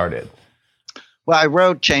when you started? Well, I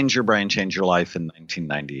wrote Change Your Brain, Change Your Life in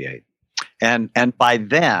 1998. And by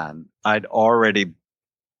then, I'd already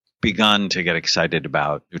begun to get excited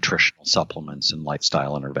about nutritional supplements and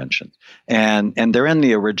lifestyle interventions. And they're in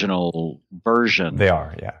the original version. They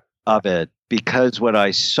are, yeah. Of it, because what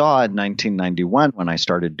I saw in 1991 when I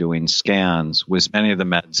started doing scans was many of the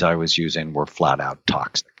meds I was using were flat out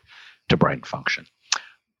toxic to brain function.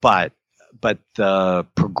 But the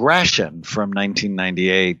progression from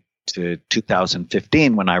 1998 to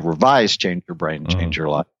 2015, when I revised Change Your Brain, Change Your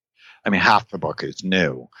Life, I mean, half the book is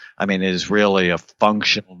new. I mean, it is really a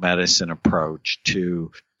functional medicine approach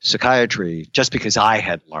to psychiatry, just because I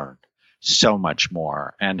had learned so much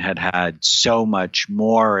more and had so much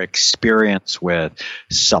more experience with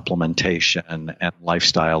supplementation and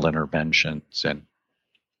lifestyle interventions. And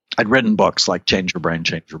I'd written books like Change Your Brain,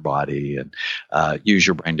 Change Your Body, and Use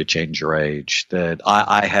Your Brain to Change Your Age, that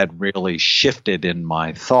I had really shifted in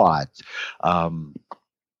my thoughts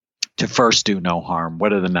to first do no harm.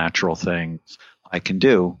 What are the natural things I can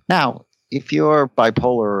do? Now, if you're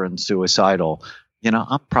bipolar and suicidal,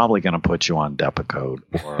 I'm probably going to put you on Depakote,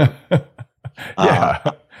 or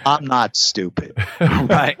I'm not stupid,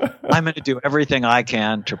 right? I'm going to do everything I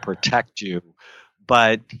can to protect you.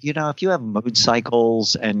 But, if you have mood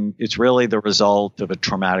cycles and it's really the result of a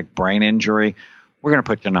traumatic brain injury, we're going to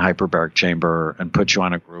put you in a hyperbaric chamber and put you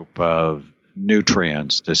on a group of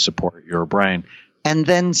nutrients to support your brain, and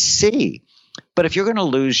then see. But if you're going to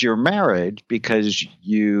lose your marriage because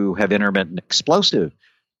you have intermittent explosive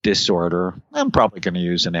disorder, I'm probably going to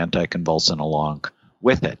use an anticonvulsant along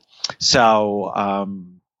with it. So,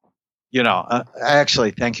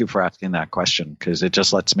 actually, thank you for asking that question, because it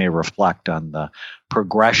just lets me reflect on the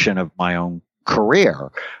progression of my own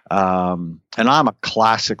career. And I'm a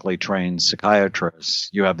classically trained psychiatrist.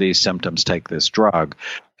 You have these symptoms, take this drug.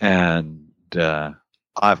 And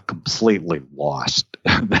I've completely lost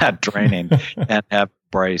that training and have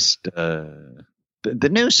embraced the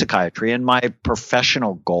new psychiatry. And my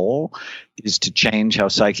professional goal is to change how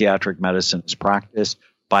psychiatric medicine is practiced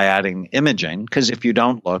by adding imaging, because if you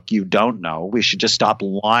don't look, you don't know. We should just stop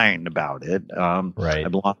lying about it. Right. I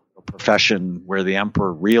belong to a profession where the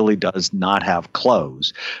emperor really does not have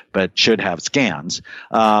clothes, but should have scans.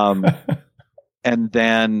 And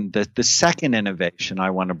then the second innovation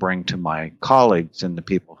I want to bring to my colleagues and the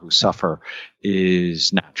people who suffer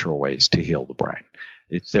is natural ways to heal the brain.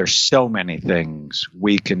 There's so many things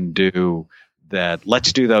we can do that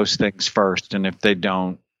let's do those things first. And if they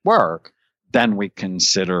don't work, then we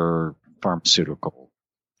consider pharmaceutical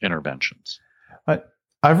interventions.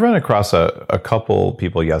 I've run across a couple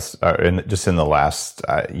people, just in the last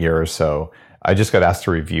year or so. I just got asked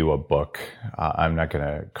to review a book. I'm not going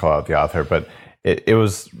to call out the author, but it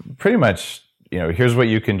was pretty much, here's what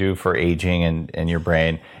you can do for aging and your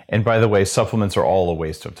brain. And by the way, supplements are all a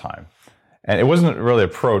waste of time. And it wasn't really a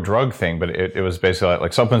pro-drug thing, but it was basically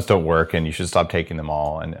like supplements don't work and you should stop taking them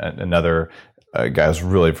all. And another guy was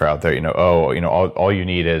really proud there, all you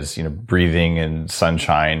need is, breathing and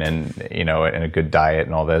sunshine and, and a good diet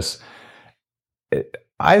and all this.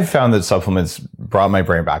 I've found that supplements brought my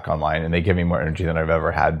brain back online and they give me more energy than I've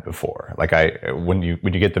ever had before. Like when you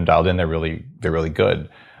get them dialed in, they're really good.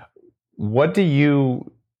 What do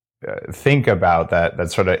you think about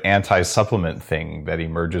that sort of anti-supplement thing that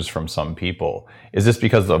emerges from some people? Is this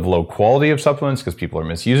because of low quality of supplements, because people are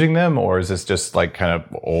misusing them, or is this just like kind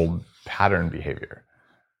of old pattern behavior?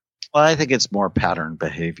 Well, I think it's more pattern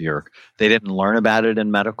behavior. They didn't learn about it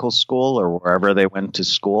in medical school or wherever they went to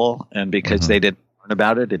school, and because they didn't learn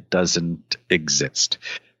about it, it doesn't exist.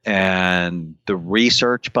 And the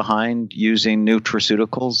research behind using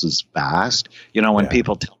nutraceuticals is vast. When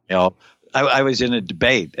people tell me, I was in a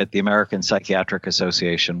debate at the American Psychiatric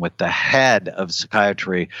Association with the head of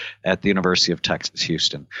psychiatry at the University of Texas,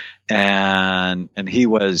 Houston. And he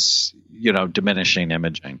was, diminishing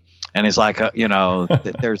imaging. And he's like,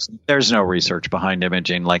 there's no research behind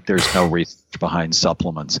imaging, like there's no research behind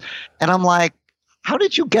supplements. And I'm like, how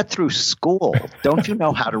did you get through school? Don't you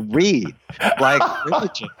know how to read? Like,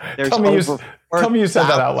 religion. Tell me you said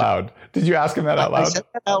that out loud. Did you ask him that out loud? I said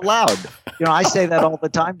that out loud. I say that all the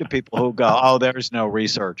time to people who go, "Oh, there's no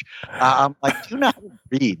research." I'm like, "Do you know how to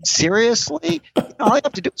read? Seriously?" All you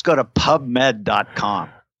have to do is go to PubMed.com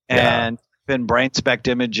and then brain spect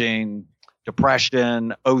imaging,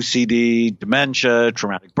 depression, OCD, dementia,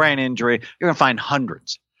 traumatic brain injury. You're going to find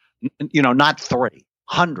hundreds. Not 3,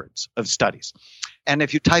 hundreds of studies. And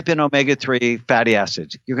if you type in omega-3 fatty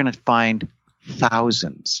acids, you're going to find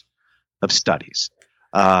thousands of studies.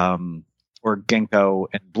 Or ginkgo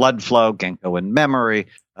and blood flow, ginkgo and memory,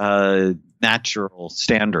 natural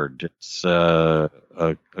standard. It's a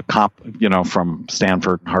from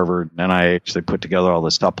Stanford, Harvard, and NIH. They put together all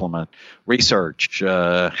the supplement research,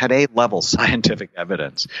 had A-level scientific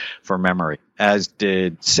evidence for memory, as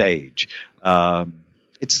did SAGE.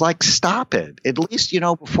 It's like, stop it. At least,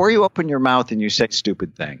 before you open your mouth and you say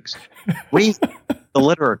stupid things, read the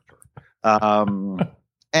literature.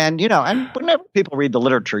 And whenever people read the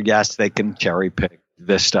literature, yes, they can cherry pick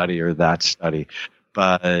this study or that study.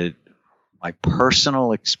 But my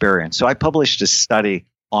personal experience, so I published a study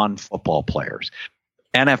on football players,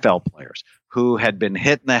 NFL players, who had been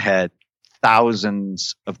hit in the head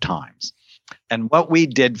thousands of times. And what we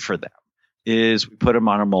did for them is we put them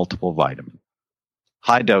on a multiple vitamin,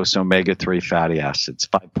 high dose omega-3 fatty acids,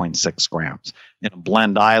 5.6 grams, in a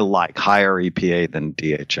blend I like, higher EPA than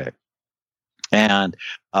DHA. And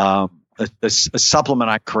a supplement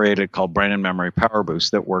I created called Brain and Memory Power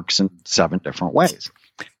Boost that works in 7 different ways.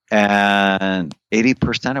 And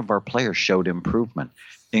 80% of our players showed improvement,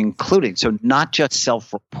 including, so not just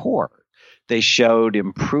self-report, they showed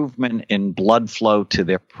improvement in blood flow to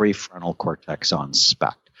their prefrontal cortex on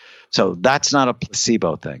SPECT. So that's not a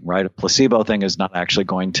placebo thing, right? A placebo thing is not actually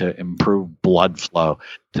going to improve blood flow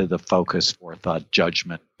to the focus, forethought,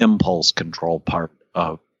 judgment, impulse control part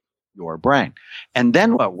of your brain. And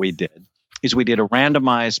then what we did is we did a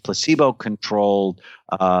randomized placebo-controlled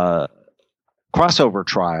crossover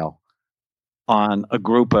trial on a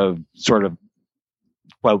group of sort of,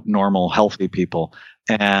 quote, normal, healthy people,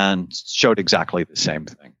 and showed exactly the same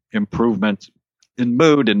thing. Improvement in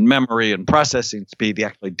mood and memory and processing speed,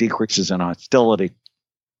 actually decreases in hostility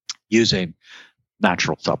using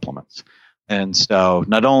natural supplements. And so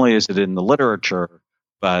not only is it in the literature,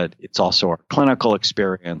 but it's also our clinical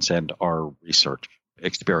experience and our research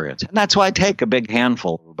experience. And that's why I take a big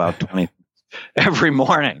handful of about 20 every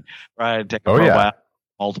morning, right? I take a probiotic,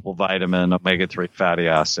 multiple vitamin, omega-3 fatty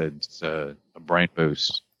acids, a brain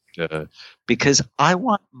boost, because I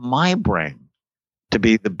want my brain to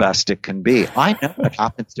be the best it can be. I know what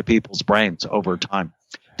happens to people's brains over time.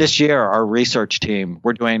 This year, our research team,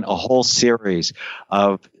 we're doing a whole series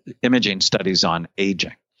of imaging studies on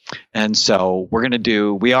aging. And so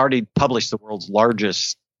we already published the world's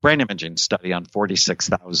largest brain imaging study on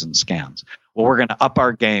 46,000 scans. Well, we're going to up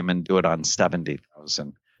our game and do it on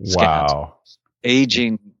 70,000 scans. Wow.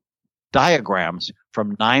 Aging diagrams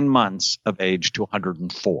from 9 months of age to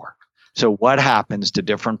 104. So what happens to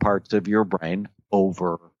different parts of your brain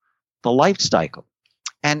over the life cycle?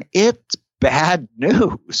 And it's bad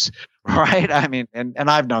news, right? I mean, and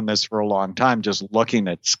I've known this for a long time, just looking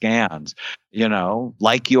at scans,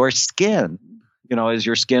 like your skin, as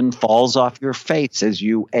your skin falls off your face as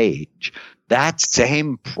you age. That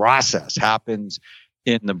same process happens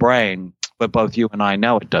in the brain, but both you and I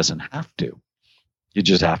know it doesn't have to. You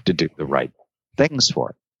just have to do the right things for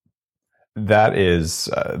it. That is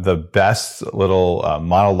the best little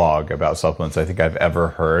monologue about supplements I think I've ever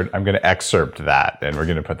heard. I'm going to excerpt that, and we're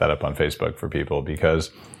going to put that up on Facebook for people, because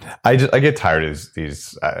I get tired of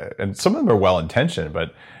these and some of them are well-intentioned,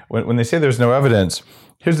 but when they say there's no evidence,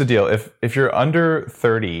 here's the deal. If you're under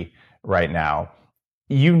 30 right now,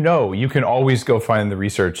 you can always go find the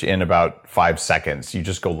research in about 5 seconds. You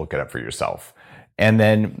just go look it up for yourself. And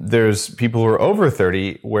then there's people who are over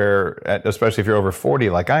 30 where, especially if you're over 40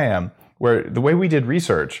 like I am, where the way we did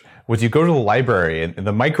research was you go to the library and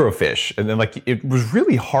the microfiche, and then it was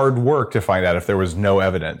really hard work to find out if there was no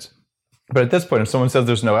evidence. But at this point, if someone says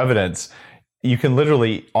there's no evidence, you can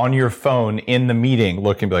literally on your phone in the meeting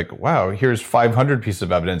look and be like, wow, here's 500 pieces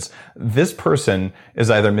of evidence. This person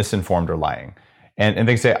is either misinformed or lying. And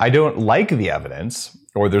they say, I don't like the evidence,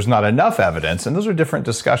 or there's not enough evidence. And those are different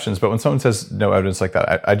discussions. But when someone says no evidence like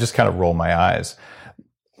that, I just kind of roll my eyes.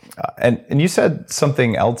 And you said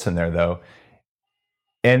something else in there, though.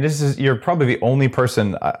 And you're probably the only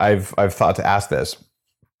person I've thought to ask this.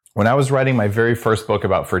 When I was writing my very first book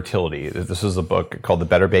about fertility, this was a book called The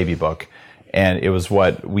Better Baby Book. And it was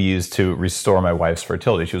what we used to restore my wife's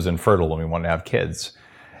fertility. She was infertile when we wanted to have kids.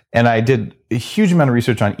 And I did a huge amount of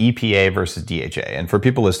research on EPA versus DHA. And for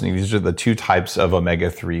people listening, these are the two types of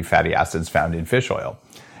omega-3 fatty acids found in fish oil.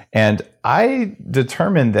 And I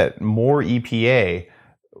determined that more EPA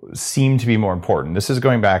seemed to be more important. This is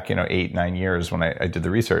going back, 8-9 years when I did the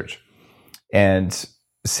research. And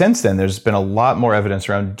since then, there's been a lot more evidence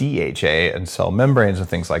around DHA and cell membranes and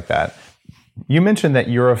things like that. You mentioned that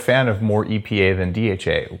you're a fan of more EPA than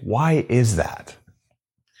DHA. Why is that?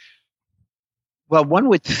 Well, one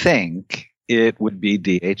would think it would be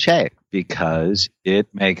DHA because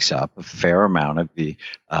it makes up a fair amount of the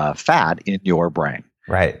fat in your brain.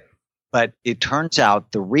 Right. But it turns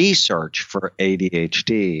out the research for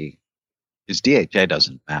ADHD is DHA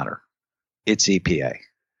doesn't matter. It's EPA.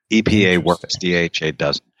 EPA works, DHA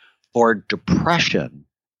doesn't. For depression,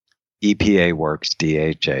 EPA works,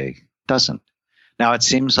 DHA doesn't. Now, it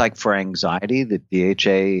seems like for anxiety that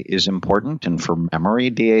DHA is important, and for memory,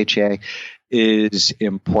 DHA is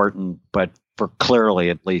important, but for clearly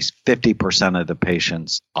at least 50% of the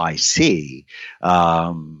patients I see,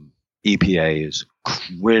 EPA is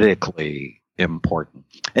critically important.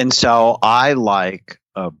 And so I like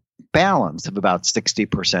a balance of about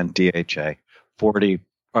 60% DHA, 40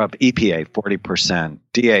 of EPA, 40%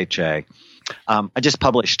 DHA. I just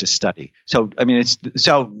published a study. So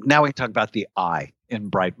now we talk about the I in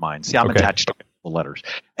Bright Minds. See, I'm attached to the letters,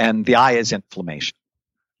 and the I is inflammation.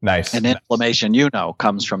 Nice. And inflammation,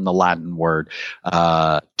 comes from the Latin word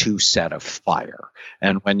to set a fire.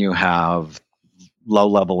 And when you have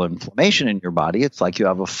low-level inflammation in your body, it's like you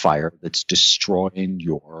have a fire that's destroying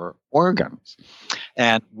your organs.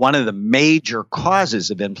 And one of the major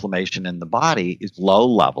causes of inflammation in the body is low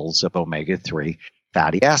levels of omega-3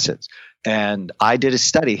 fatty acids. And I did a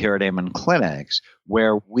study here at Amen Clinics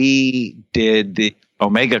where we did the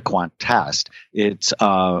Omega Quant test. It's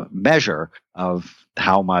a measure of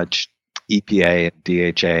how much EPA and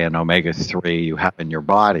DHA and omega-3 you have in your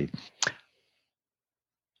body.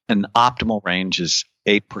 An optimal range is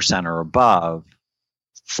 8% or above.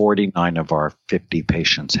 49 of our 50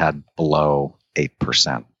 patients had below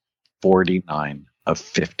 8%. 49 of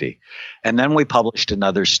 50. And then we published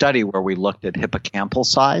another study where we looked at hippocampal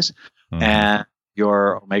size and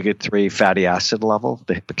your omega-3 fatty acid level.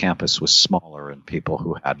 The hippocampus was smaller in people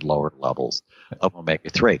who had lower levels of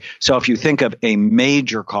omega-3. So if you think of a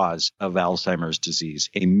major cause of Alzheimer's disease,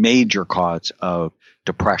 a major cause of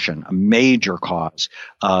depression, a major cause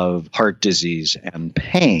of heart disease and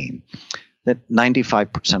pain, that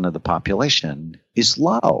 95% of the population is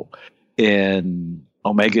low in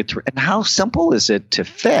omega-3. And how simple is it to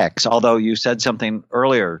fix? Although you said something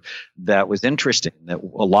earlier that was interesting, that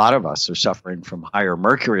a lot of us are suffering from higher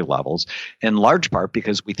mercury levels, in large part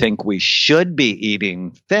because we think we should be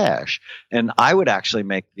eating fish. And I would actually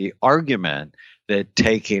make the argument that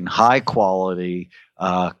taking high quality,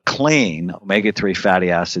 clean omega-3 fatty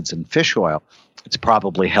acids in fish oil, it's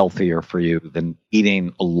probably healthier for you than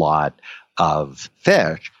eating a lot of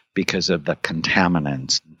fish because of the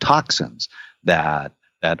contaminants and toxins that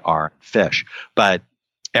are in fish. But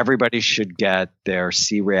everybody should get their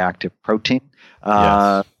C-reactive protein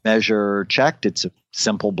measure checked. It's a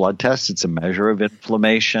simple blood test. It's a measure of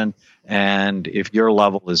inflammation. And if your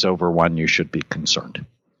level is over 1, you should be concerned.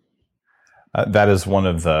 That is one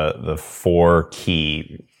of the 4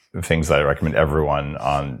 key things that I recommend everyone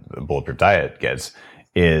on the Bulletproof diet gets.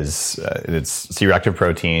 Is it's C-reactive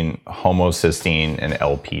protein, homocysteine, and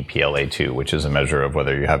LP-PLA2, which is a measure of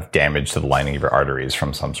whether you have damage to the lining of your arteries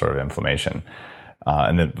from some sort of inflammation.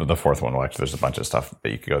 And then the 4th one, well, actually, there's a bunch of stuff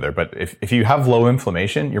that you could go there. But if you have low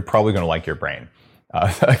inflammation, you're probably going to like your brain.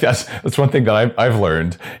 That's one thing that I've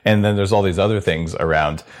learned. And then there's all these other things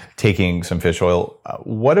around taking some fish oil.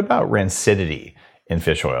 What about rancidity in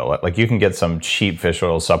fish oil? Like you can get some cheap fish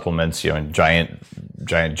oil supplements, in giant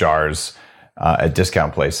jars at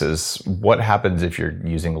discount places. What happens if you're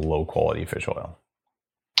using low quality fish oil?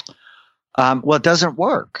 Well, it doesn't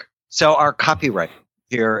work. So our copyright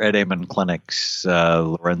here at Amen Clinics,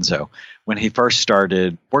 Lorenzo, when he first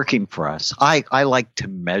started working for us, I like to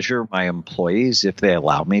measure my employees if they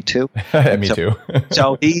allow me to. Me too.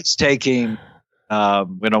 So he's taking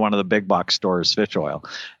one of the big box stores fish oil,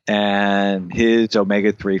 and his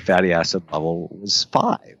omega-3 fatty acid level was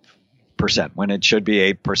 5%. 8% when it should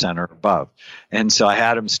be 8% or above. And so I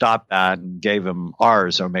had him stop that and gave him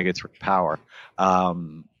ours, omega-3 power,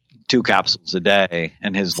 2 capsules a day,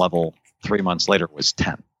 and his level 3 months later was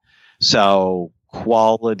 10. So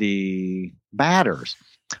quality matters.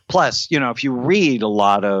 Plus, if you read a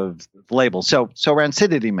lot of labels, so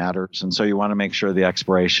rancidity matters, and so you want to make sure the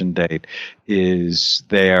expiration date is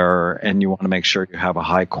there, and you want to make sure you have a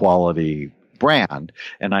high quality brand.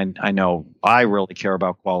 And I know I really care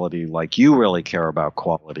about quality, like you really care about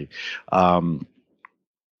quality. But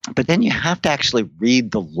then you have to actually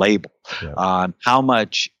read the label on how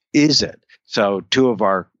much is it. So 2 of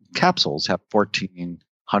our capsules have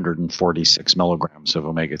 1,446 milligrams of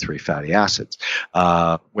omega-3 fatty acids,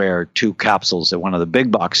 where 2 capsules at one of the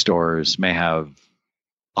big box stores may have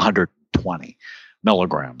 120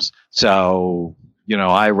 milligrams. So,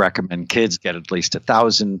 I recommend kids get at least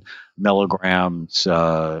 1,000 milligrams,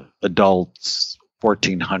 adults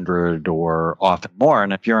 1,400 or often more.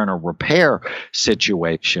 And if you're in a repair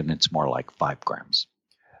situation, it's more like 5 grams.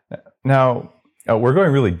 Now, we're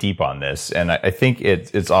going really deep on this, and I think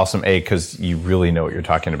it's awesome, A, because you really know what you're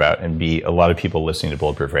talking about, and B, a lot of people listening to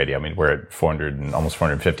Bulletproof Radio, I mean, we're at 400 and almost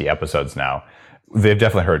 450 episodes now. They've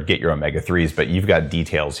definitely heard get your omega-3s, but you've got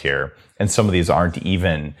details here, and some of these aren't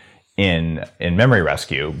even in Memory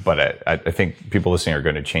Rescue, but I think people listening are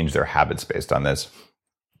going to change their habits based on this.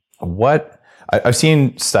 I've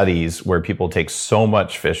seen studies where people take so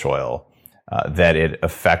much fish oil that it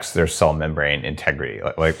affects their cell membrane integrity.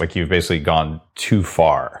 Like you've basically gone too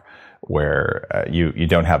far where you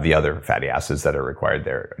don't have the other fatty acids that are required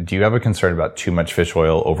there. Do you have a concern about too much fish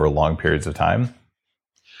oil over long periods of time?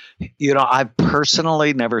 I've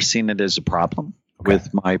personally never seen it as a problem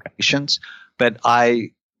with my patients, but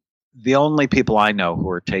the only people I know who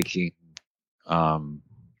are taking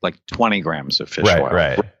like 20 grams of fish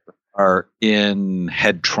oil are in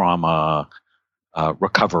head trauma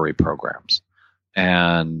recovery programs.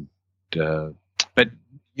 And, but,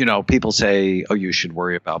 people say, oh, you should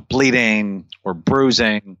worry about bleeding or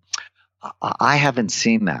bruising. I haven't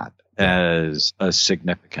seen that as a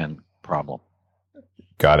significant problem.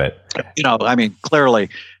 Got it. Clearly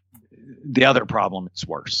the other problem is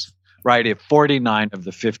worse, right? If 49 of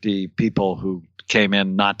the 50 people who came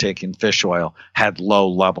in not taking fish oil had low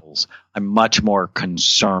levels, I'm much more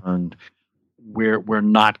concerned we're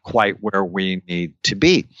not quite where we need to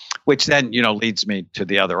be, which then, leads me to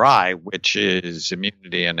the other eye, which is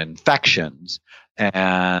immunity and infections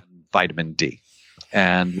and vitamin D.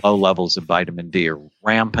 And low levels of vitamin D are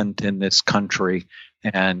rampant in this country.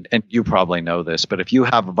 And you probably know this, but if you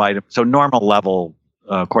have a so normal level,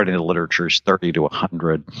 according to the literature, is 30 to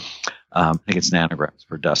 100. I think it's nanograms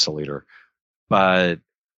per deciliter. But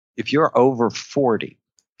if you're over 40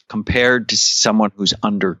 compared to someone who's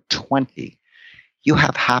under 20, you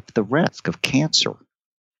have half the risk of cancer.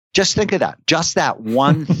 Just think of that. Just that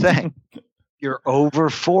one thing. You're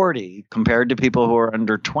over 40 compared to people who are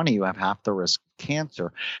under 20, you have half the risk of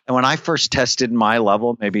cancer. And when I first tested my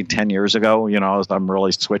level, maybe 10 years ago, as I'm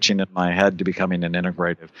really switching in my head to becoming an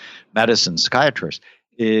integrative medicine psychiatrist,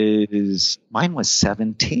 mine was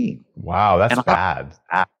 17. Wow, that's bad.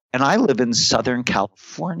 And I live in Southern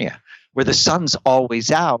California, where the sun's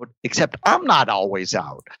always out, except I'm not always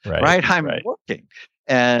out, right? I'm working.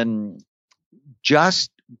 And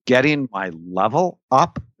just getting my level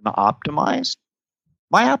up and optimized,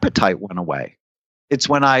 my appetite went away. It's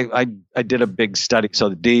when I did a big study. So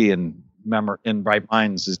the D in Bright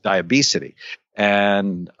Minds is diabesity.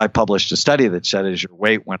 And I published a study that said as your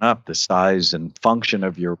weight went up, the size and function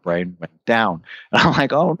of your brain went down. And I'm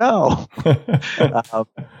like, oh no.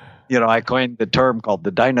 I coined the term called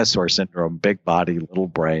the dinosaur syndrome, big body, little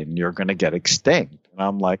brain, you're going to get extinct. And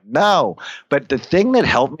I'm like, no. But the thing that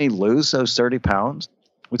helped me lose those 30 pounds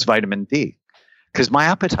was vitamin D, because my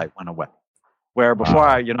appetite went away. Where before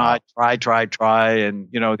I try, and,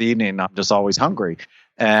 the evening I'm just always hungry.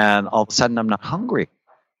 And all of a sudden I'm not hungry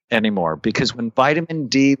anymore, because when vitamin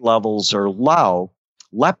D levels are low,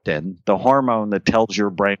 leptin, the hormone that tells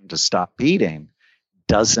your brain to stop eating,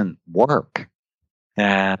 doesn't work.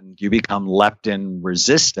 And you become leptin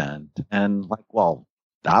resistant. And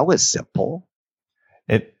that was simple.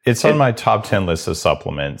 It's on my top 10 list of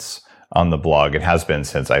supplements on the blog. It has been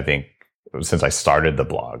since I started the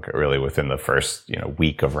blog, really within the first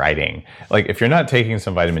week of writing. Like if you're not taking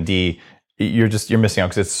some vitamin D, you're missing out,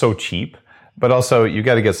 because it's so cheap. But also you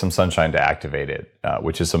got to get some sunshine to activate it,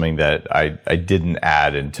 which is something that I didn't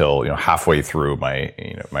add until halfway through my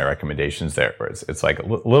my recommendations there. Where it's like a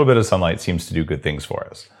little bit of sunlight seems to do good things for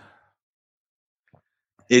us.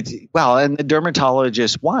 And the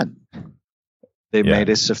dermatologist won. They made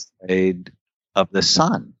us afraid of the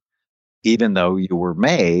sun. even though you were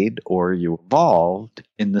made or you evolved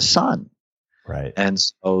in the sun. Right. And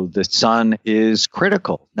so the sun is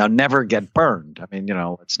critical. Now, never get burned. I mean,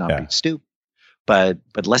 let's not be stupid, but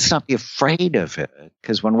let's not be afraid of it.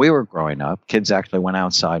 Because when we were growing up, kids actually went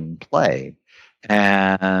outside and played.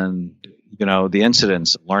 And, the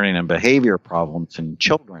incidence of learning and behavior problems in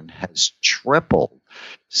children has tripled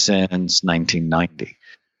since 1990.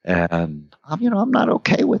 And, I'm not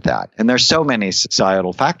okay with that. And there's so many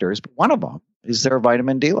societal factors, but one of them is their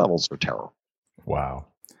vitamin D levels are terrible. Wow.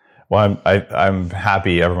 Well, I'm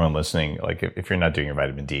happy everyone listening, like if you're not doing your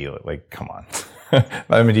vitamin D, like come on.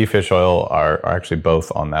 Vitamin D, fish oil are actually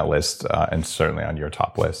both on that list and certainly on your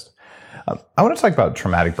top list. I want to talk about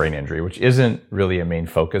traumatic brain injury, which isn't really a main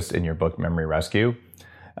focus in your book, Memory Rescue,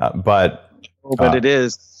 but it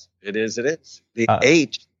is. It is. The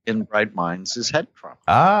H in Bright Minds is head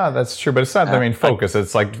trauma. That's true, but it's not the main focus.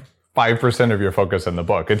 It's like 5% of your focus in the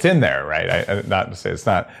book. It's in there, right? Not to say it's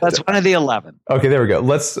not. That's one of the 11. Okay, there we go.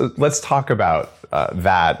 Let's talk about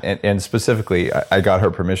that, and specifically, I got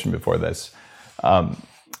her permission before this.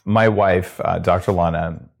 My wife, Dr.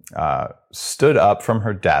 Lana, stood up from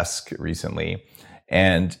her desk recently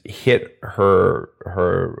and hit her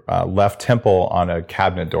left temple on a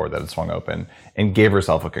cabinet door that had swung open and gave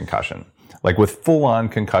herself a concussion, like with full-on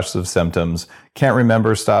concussive symptoms. Can't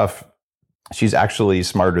remember stuff. She's actually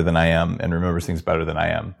smarter than I am and remembers things better than I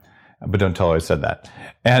am, but don't tell her I said that.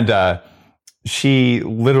 And she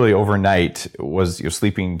literally overnight was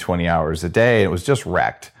sleeping 20 hours a day and it was just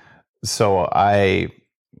wrecked. So I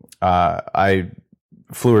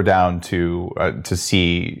flew her down to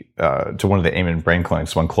see to one of the Amen Brain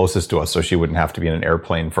Clinics, one closest to us, so she wouldn't have to be in an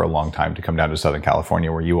airplane for a long time to come down to Southern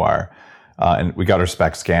California where you are. And we got her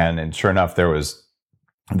SPECT scan, and sure enough, there was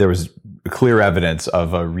clear evidence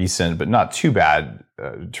of a recent but not too bad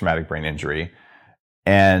traumatic brain injury.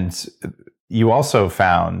 And you also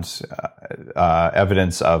found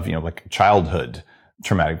evidence of like childhood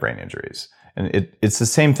traumatic brain injuries, and it's the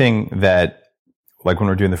same thing that. Like when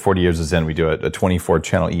we're doing the 40 years of Zen, we do a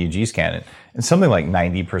 24-channel EEG scan, and something like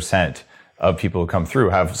 90% of people who come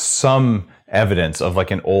through have some evidence of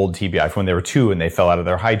like an old TBI from when they were 2 and they fell out of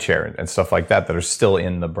their high chair and stuff like that are still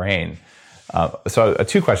in the brain. So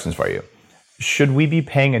 2 questions for you. Should we be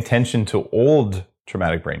paying attention to old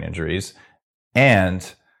traumatic brain injuries?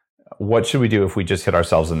 And what should we do if we just hit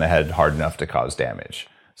ourselves in the head hard enough to cause damage?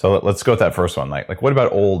 So let's go with that first one. Like what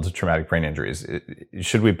about old traumatic brain injuries?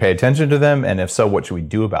 Should we pay attention to them? And if so, what should we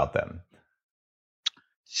do about them?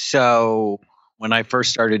 So when I first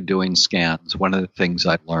started doing scans, one of the things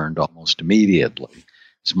I learned almost immediately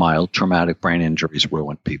is mild traumatic brain injuries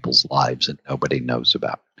ruin people's lives and nobody knows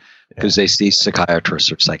about it. Because they see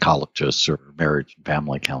psychiatrists or psychologists or marriage and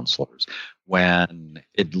family counselors, when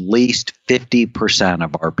at least 50%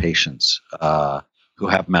 of our patients who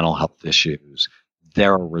have mental health issues,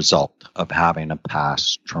 they're a result of having a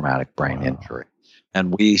past traumatic brain injury.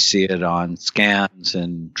 And we see it on scans,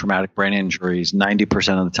 and traumatic brain injuries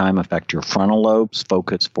 90% of the time affect your frontal lobes,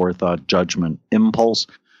 focus, forethought, judgment, impulse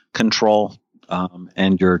control,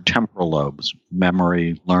 and your temporal lobes,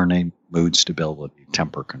 memory, learning, mood stability,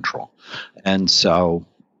 temper control. And so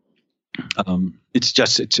it's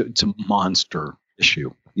a monster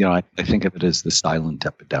issue. I think of it as the silent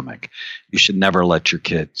epidemic. You should never let your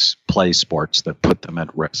kids play sports that put them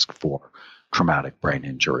at risk for traumatic brain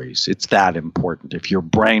injuries. It's that important. If your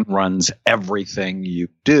brain runs everything you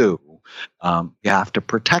do, you have to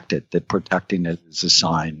protect it. That protecting it is a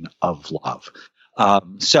sign of love.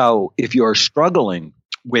 So if you're struggling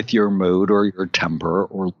with your mood or your temper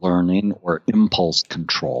or learning or impulse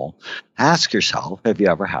control, ask yourself, have you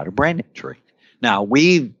ever had a brain injury? Now,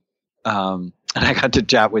 and I got to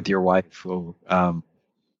chat with your wife, who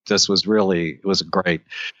it was great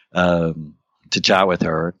to chat with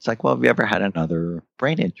her. It's like, well, have you ever had another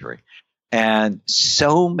brain injury? And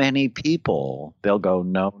so many people, they'll go,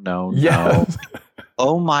 no.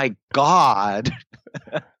 Oh my God.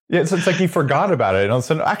 Yeah, so it's like you forgot about it. And all of a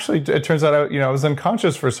sudden, actually, it turns out I was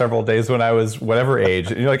unconscious for several days when I was whatever age.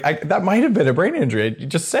 And you're like, that might have been a brain injury. You're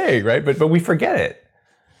just saying, right? But we forget it.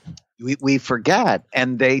 We forget,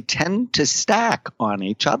 and they tend to stack on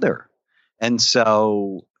each other. And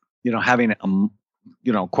so, having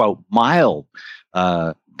a, quote, mild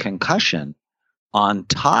concussion on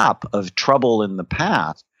top of trouble in the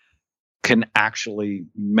past can actually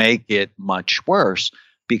make it much worse,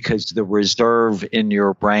 because the reserve in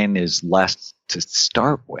your brain is less to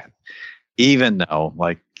start with. Even though,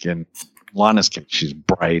 like in Lana's case, she's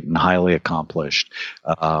bright and highly accomplished.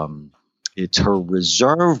 It's her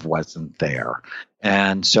reserve wasn't there.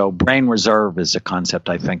 And so brain reserve is a concept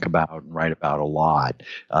I think about and write about a lot.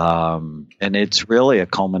 And it's really a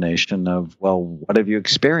culmination of, well, what have you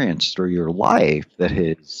experienced through your life that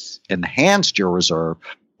has enhanced your reserve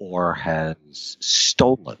or has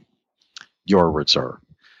stolen your reserve?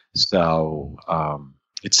 So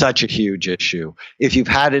it's such a huge issue. If you've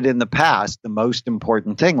had it in the past, the most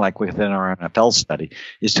important thing, like within our NFL study,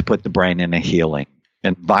 is to put the brain in a healing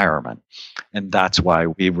environment. And that's why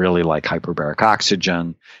we really like hyperbaric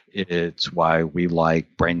oxygen. It's why we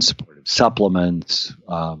like brain supportive supplements,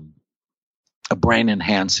 a brain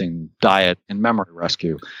enhancing diet, and memory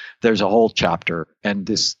rescue. There's a whole chapter and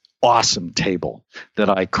this awesome table that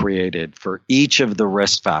I created for each of the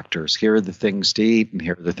risk factors. Here are the things to eat and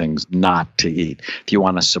here are the things not to eat. If you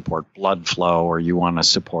want to support blood flow or you want to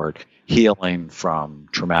support healing from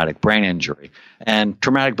traumatic brain injury. And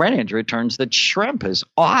traumatic brain injury turns that shrimp is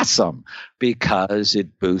awesome because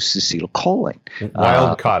it boosts acetylcholine.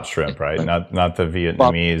 Wild caught shrimp, right? Not the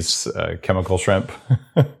Vietnamese chemical shrimp.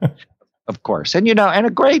 Of course. And, and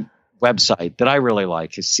a great website that I really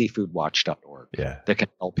like is seafoodwatch.org. Yeah. That can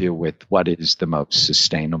help you with what is the most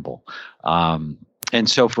sustainable. And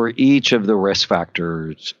so for each of the risk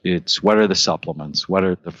factors, it's what are the supplements, what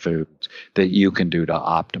are the foods that you can do to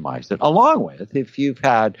optimize it, along with if you've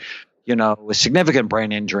had, a significant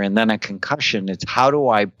brain injury and then a concussion, it's how do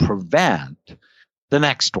I prevent the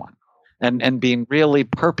next one? And being really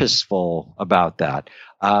purposeful about that.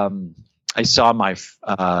 I saw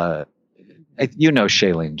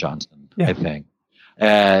Shailene Johnson, yeah. I think.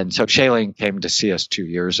 And so Shailene came to see us 2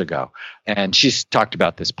 years ago, and she's talked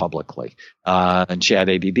about this publicly. And she had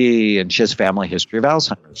ADD, and she has a family history of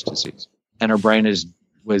Alzheimer's disease. And her brain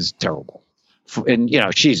was terrible. And,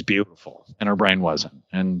 she's beautiful, and her brain wasn't.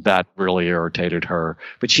 And that really irritated her.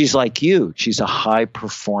 But she's like you. She's a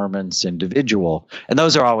high-performance individual. And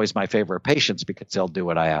those are always my favorite patients because they'll do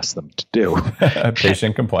what I ask them to do.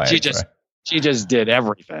 Patient compliance. She just did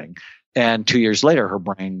everything. And 2 years later, her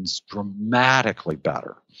brain's dramatically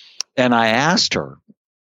better. And I asked her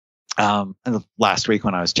last week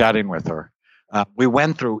when I was chatting with her, we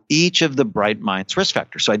went through each of the Bright Minds risk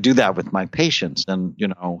factors. So I do that with my patients. And,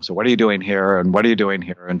 so what are you doing here? And what are you doing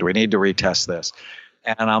here? And do we need to retest this?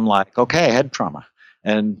 And I'm like, okay, head trauma.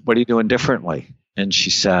 And what are you doing differently? And she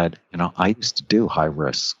said, I used to do high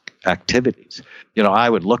risk activities. I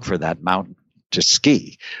would look for that mountain to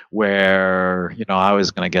ski where, I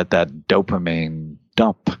was going to get that dopamine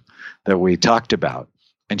dump that we talked about.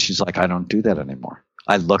 And she's like, I don't do that anymore.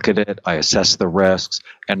 I look at it, I assess the risks,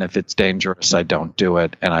 and if it's dangerous, I don't do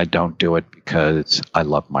it. And I don't do it because I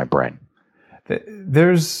love my brain.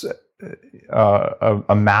 There's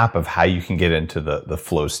a map of how you can get into the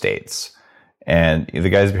flow states. And the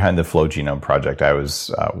guys behind the Flow Genome Project, I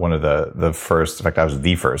was one of the first, in fact, I was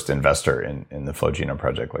the first investor in the Flow Genome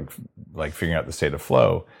Project, like figuring out the state of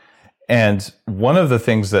flow. And one of the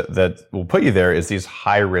things that will put you there is these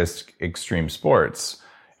high risk extreme sports.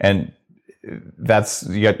 And there's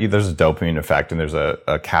a dopamine effect and there's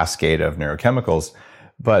a cascade of neurochemicals.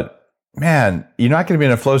 But man, you're not going to be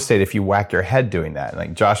in a flow state if you whack your head doing that.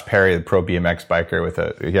 Like Josh Perry, the pro BMX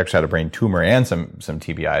biker he actually had a brain tumor and some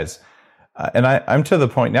TBIs. And I'm to the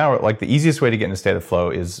point now where like the easiest way to get in a state of flow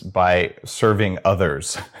is by serving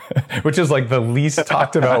others, which is like the least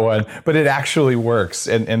talked about one, but it actually works.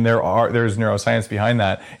 And there's neuroscience behind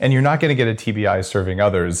that. And you're not going to get a TBI serving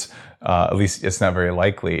others. At least it's not very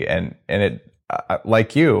likely. And it,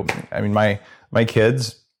 like you, I mean, my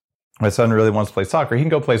kids, my son really wants to play soccer. He can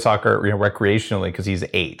go play soccer, recreationally because he's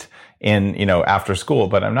 8 after school,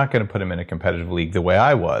 but I'm not going to put him in a competitive league the way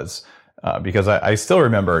I was. Because I still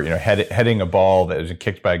remember, heading a ball that was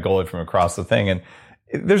kicked by a goalie from across the thing. And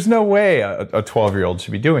there's no way a 12-year-old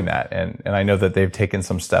should be doing that. And I know that they've taken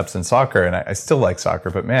some steps in soccer, and I still like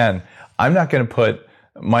soccer. But man, I'm not going to put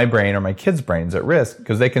my brain or my kids' brains at risk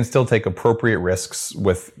because they can still take appropriate risks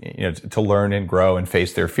with, to learn and grow and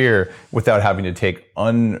face their fear without having to take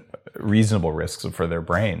unreasonable risks for their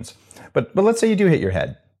brains. But let's say you do hit your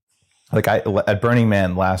head. Like at Burning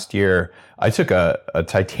Man last year, I took a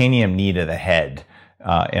titanium knee to the head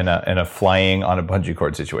in a flying on a bungee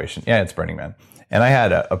cord situation. Yeah, it's Burning Man. And I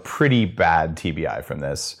had a pretty bad TBI from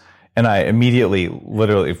this. And I immediately,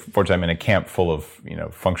 literally, fortunately, I'm in a camp full of,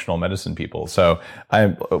 functional medicine people. So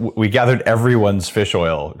we gathered everyone's fish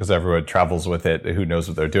oil because everyone travels with it, who knows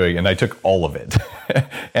what they're doing. And I took all of it.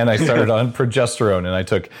 And I started on progesterone, and I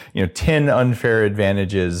took, 10 unfair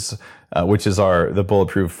advantages, which is the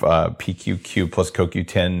bulletproof PQQ plus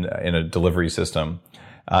CoQ10 in a delivery system.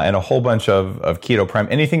 and a whole bunch of Keto Prime,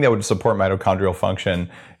 anything that would support mitochondrial function.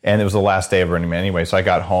 And it was the last day of Burning Man anyway, so I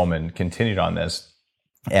got home and continued on this.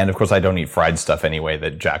 And of course, I don't eat fried stuff anyway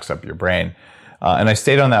that jacks up your brain. And I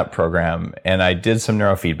stayed on that program, and I did some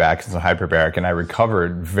neurofeedback and some hyperbaric, and I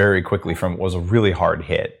recovered very quickly from what was a really hard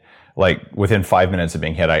hit. Like within 5 minutes of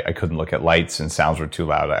being hit, I couldn't look at lights and sounds were too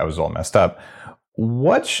loud. I was all messed up.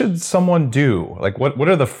 What should someone do? Like what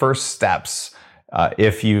are the first steps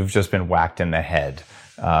if you've just been whacked in the head?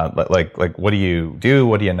 Like what do you do?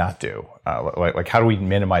 What do you not do? Like how do we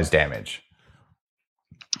minimize damage?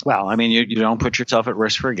 Well, I mean, you don't put yourself at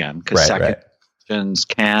risk for again, because seconds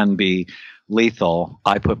can be lethal.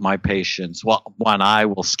 I put my patients, well, one, I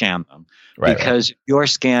will scan them because your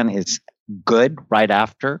scan is good right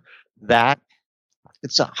after that.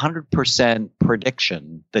 It's 100%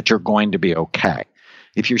 prediction that you're going to be okay.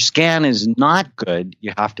 If your scan is not good,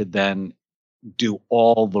 you have to then do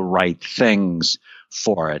all the right things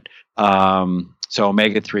for it. So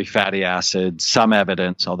omega-3 fatty acids, some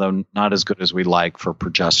evidence, although not as good as we like, for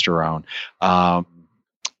progesterone.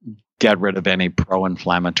 Get rid of any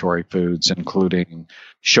pro-inflammatory foods, including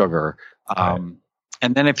sugar.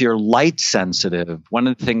 And then if you're light sensitive, one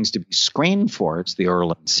of the things to be screened for is the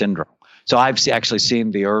Irlen syndrome. So I've actually seen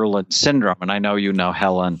the Irlen syndrome, and I know you know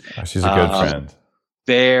Helen. Oh, she's a good friend.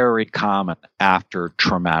 Very common after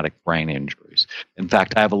traumatic brain injuries. In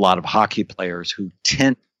fact, I have a lot of hockey players who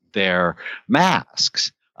tint their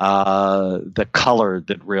masks the color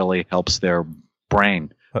that really helps their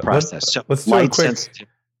brain process. Let's do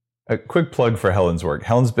a quick plug for Helen's work.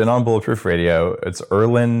 Helen's been on Bulletproof Radio. It's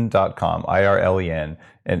Irlen.com, IRLEN.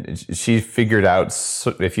 And she figured out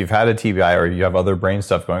if you've had a TBI or you have other brain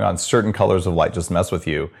stuff going on, certain colors of light just mess with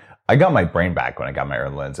you. I got my brain back when I got my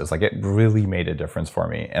Irlen lenses. Like, it really made a difference for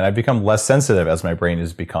me. And I've become less sensitive as my brain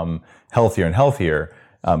has become healthier and healthier.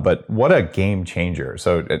 But what a game changer.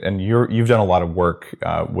 So, and you've done a lot of work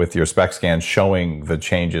with your SPECT scans showing the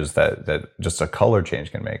changes that just a color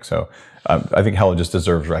change can make. So I think Helen just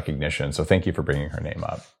deserves recognition. So thank you for bringing her name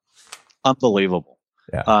up. Unbelievable.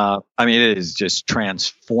 Yeah. I mean, it is just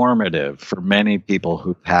transformative for many people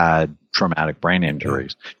who've had traumatic brain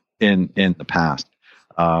injuries in the past.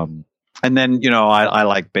 And then, I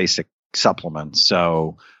like basic supplements.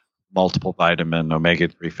 So multiple vitamin,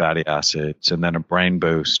 omega-3 fatty acids, and then a brain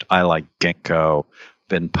boost. I like ginkgo,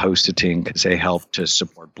 vinpocetine, because they help to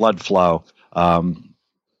support blood flow, and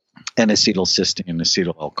acetylcysteine,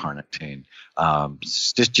 acetyl L-carnitine.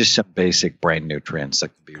 Just some basic brain nutrients that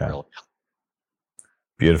can be really helpful.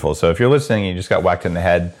 Beautiful. So if you're listening and you just got whacked in the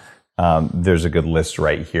head, there's a good list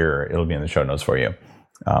right here. It'll be in the show notes for you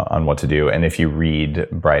on what to do. And if you read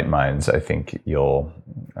Bright Minds, I think you'll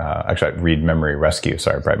actually read Memory Rescue.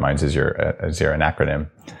 Sorry, Bright Minds is your an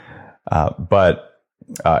acronym. But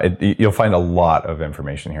you'll find a lot of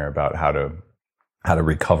information here about how to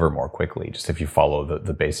recover more quickly. Just if you follow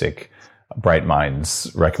the basic Bright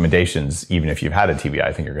Minds recommendations, even if you've had a TBI,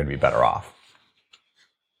 I think you're going to be better off.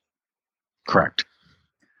 Correct.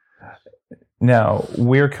 Now,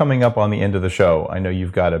 we're coming up on the end of the show. I know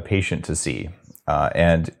you've got a patient to see.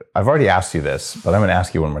 And I've already asked you this, but I'm going to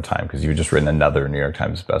ask you one more time because you've just written another New York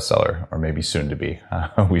Times bestseller, or maybe soon to be.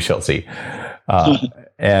 We shall see.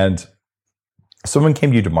 And someone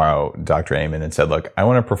came to you tomorrow, Dr. Amen, and said, look, I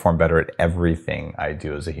want to perform better at everything I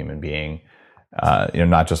do as a human being.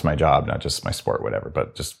 Not just my job, not just my sport, whatever,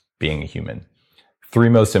 but just being a human. 3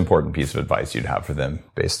 most important pieces of advice you'd have for them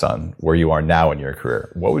based on where you are now in your career.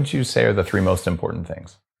 What would you say are the 3 most important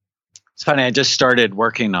things? It's funny. I just started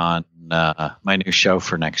working on my new show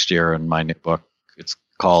for next year and my new book. It's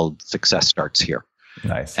called Success Starts Here.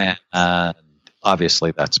 Nice. And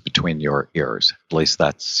obviously that's between your ears. At least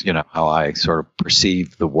that's, how I sort of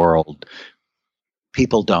perceive the world.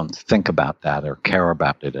 People don't think about that or care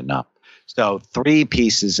about it enough. So 3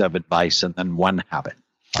 pieces of advice and then 1 habit.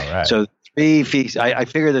 All right. So 3 pieces. I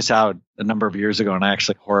figured this out a number of years ago and I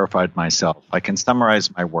actually horrified myself. I can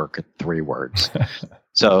summarize my work in 3 words.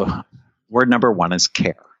 So word number 1 is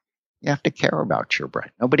care. You have to care about your brain.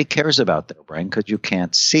 Nobody cares about their brain because you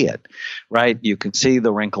can't see it, right? You can see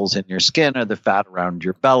the wrinkles in your skin or the fat around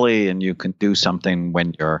your belly, and you can do something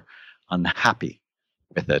when you're unhappy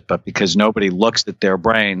with it. But because nobody looks at their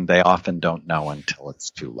brain, they often don't know until it's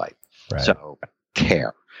too late. Right. So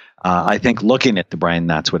care. I think looking at the brain,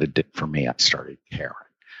 that's what it did for me. I started caring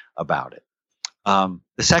about it.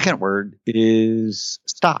 The second word is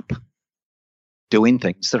stop doing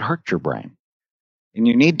things that hurt your brain. And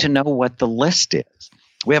you need to know what the list is.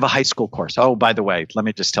 We have a high school course. Oh, by the way, let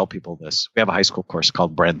me just tell people this. We have a high school course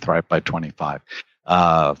called Brain Thrive by 25.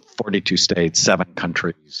 42 states, 7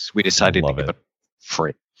 countries. We decided to give it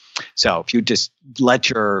free. So if you just let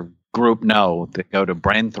your group know that go to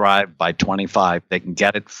Brain Thrive by 25, they can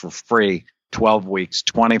get it for free, 12 weeks,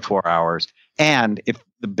 24 hours. And if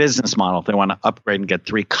the business model, if they want to upgrade and get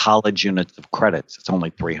 3 college units of credits, it's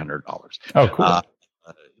only $300. Oh, cool.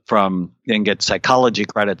 And get psychology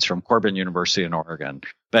credits from Corbin University in Oregon.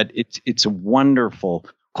 But it's a wonderful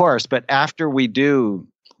course. But after we do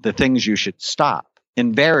the things you should stop,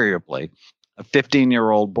 invariably, a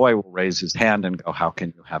 15-year-old boy will raise his hand and go, "How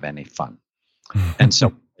can you have any fun?" And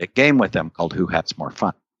so a game with them called Who Has More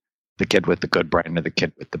Fun? The kid with the good brain or the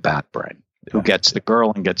kid with the bad brain? Yeah. Who gets the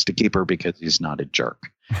girl and gets to keep her because he's not a jerk?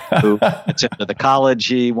 Who gets into the college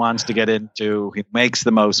he wants to get into? Who makes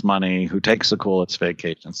the most money? Who takes the coolest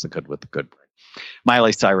vacations? The good with the good brain.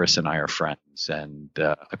 Miley Cyrus and I are friends, and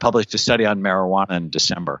I published a study on marijuana in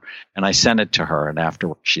December, and I sent it to her, and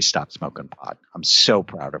afterwards she stopped smoking pot. I'm so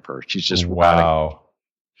proud of her. She's just routing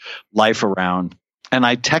life around. And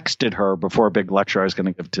I texted her before a big lecture I was going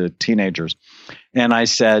to give to teenagers, and I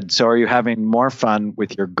said, "So are you having more fun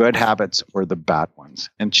with your good habits or the bad ones?"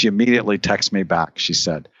 And she immediately texted me back. She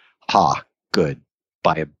said, "Ha, good,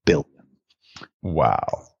 by 1 billion."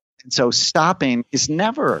 Wow. And so stopping is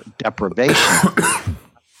never deprivation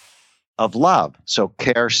of love. So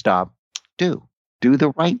care, stop, do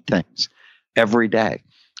the right things every day.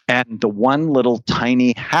 And the one little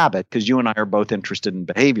tiny habit, because you and I are both interested in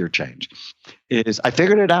behavior change, is I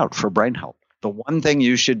figured it out for brain health. The one thing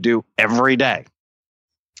you should do every day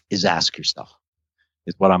is ask yourself,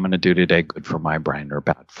 is what I'm going to do today good for my brain or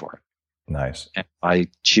bad for it? Nice. And if I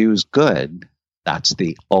choose good, that's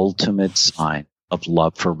the ultimate sign of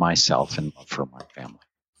love for myself and love for my family.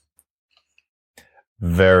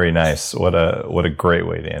 Very nice. What a great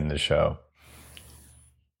way to end the show.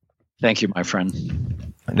 Thank you, my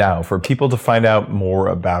friend. Now, for people to find out more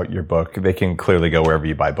about your book, they can clearly go wherever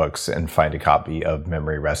you buy books and find a copy of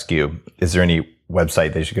Memory Rescue. Is there any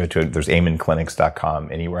website they should go to? There's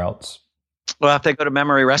amenclinics.com. Anywhere else? Well, if they go to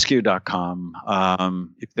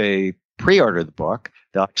memoryrescue.com, if they pre-order the book,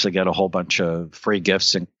 they'll actually get a whole bunch of free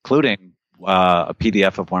gifts, including a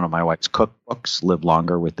PDF of one of my wife's cookbooks, Live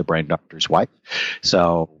Longer with the Brain Doctor's Wife.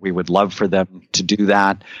 So we would love for them to do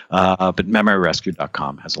that. But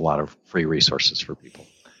memoryrescue.com has a lot of free resources for people.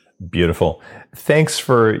 Beautiful. Thanks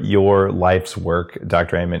for your life's work,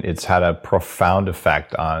 Dr. Amen. It's had a profound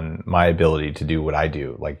effect on my ability to do what I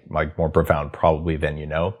do, like more profound probably than you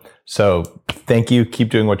know. So thank you.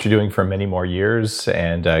 Keep doing what you're doing for many more years,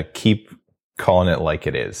 and keep calling it like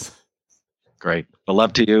it is. Great. Well,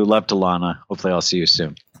 love to you. Love to Lana. Hopefully I'll see you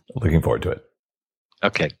soon. Looking forward to it.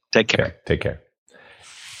 Okay. Take care. Okay, take care.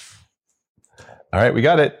 All right. We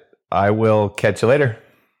got it. I will catch you later.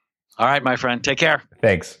 All right, my friend. Take care.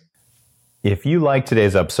 Thanks. If you like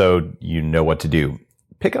today's episode, you know what to do.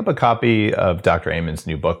 Pick up a copy of Dr. Amen's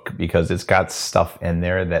new book, because it's got stuff in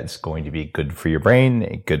there that's going to be good for your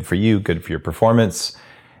brain, good for you, good for your performance.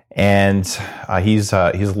 And he's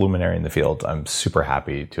a luminary in the field. I'm super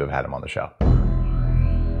happy to have had him on the show.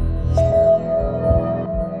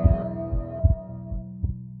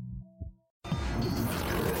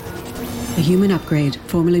 The Human Upgrade,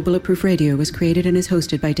 formerly Bulletproof Radio, was created and is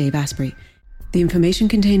hosted by Dave Asprey. The information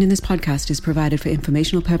contained in this podcast is provided for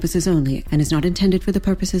informational purposes only and is not intended for the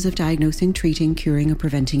purposes of diagnosing, treating, curing, or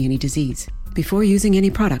preventing any disease. Before using any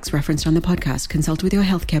products referenced on the podcast, consult with your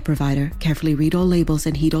healthcare provider, carefully read all labels,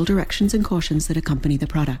 and heed all directions and cautions that accompany the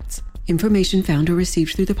products. Information found or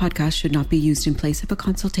received through the podcast should not be used in place of a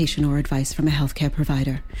consultation or advice from a healthcare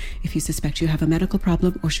provider. If you suspect you have a medical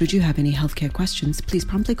problem or should you have any healthcare questions, please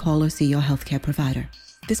promptly call or see your healthcare provider.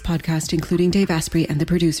 This podcast, including Dave Asprey and the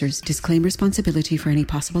producers, disclaim responsibility for any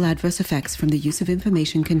possible adverse effects from the use of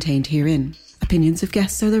information contained herein. Opinions of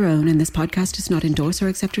guests are their own, and this podcast does not endorse or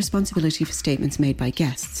accept responsibility for statements made by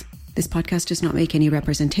guests. This podcast does not make any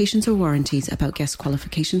representations or warranties about guest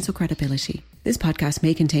qualifications or credibility. This podcast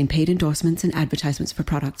may contain paid endorsements and advertisements for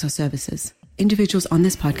products or services. Individuals on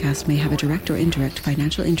this podcast may have a direct or indirect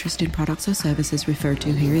financial interest in products or services referred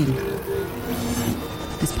to herein.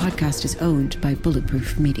 This podcast is owned by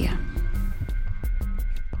Bulletproof Media.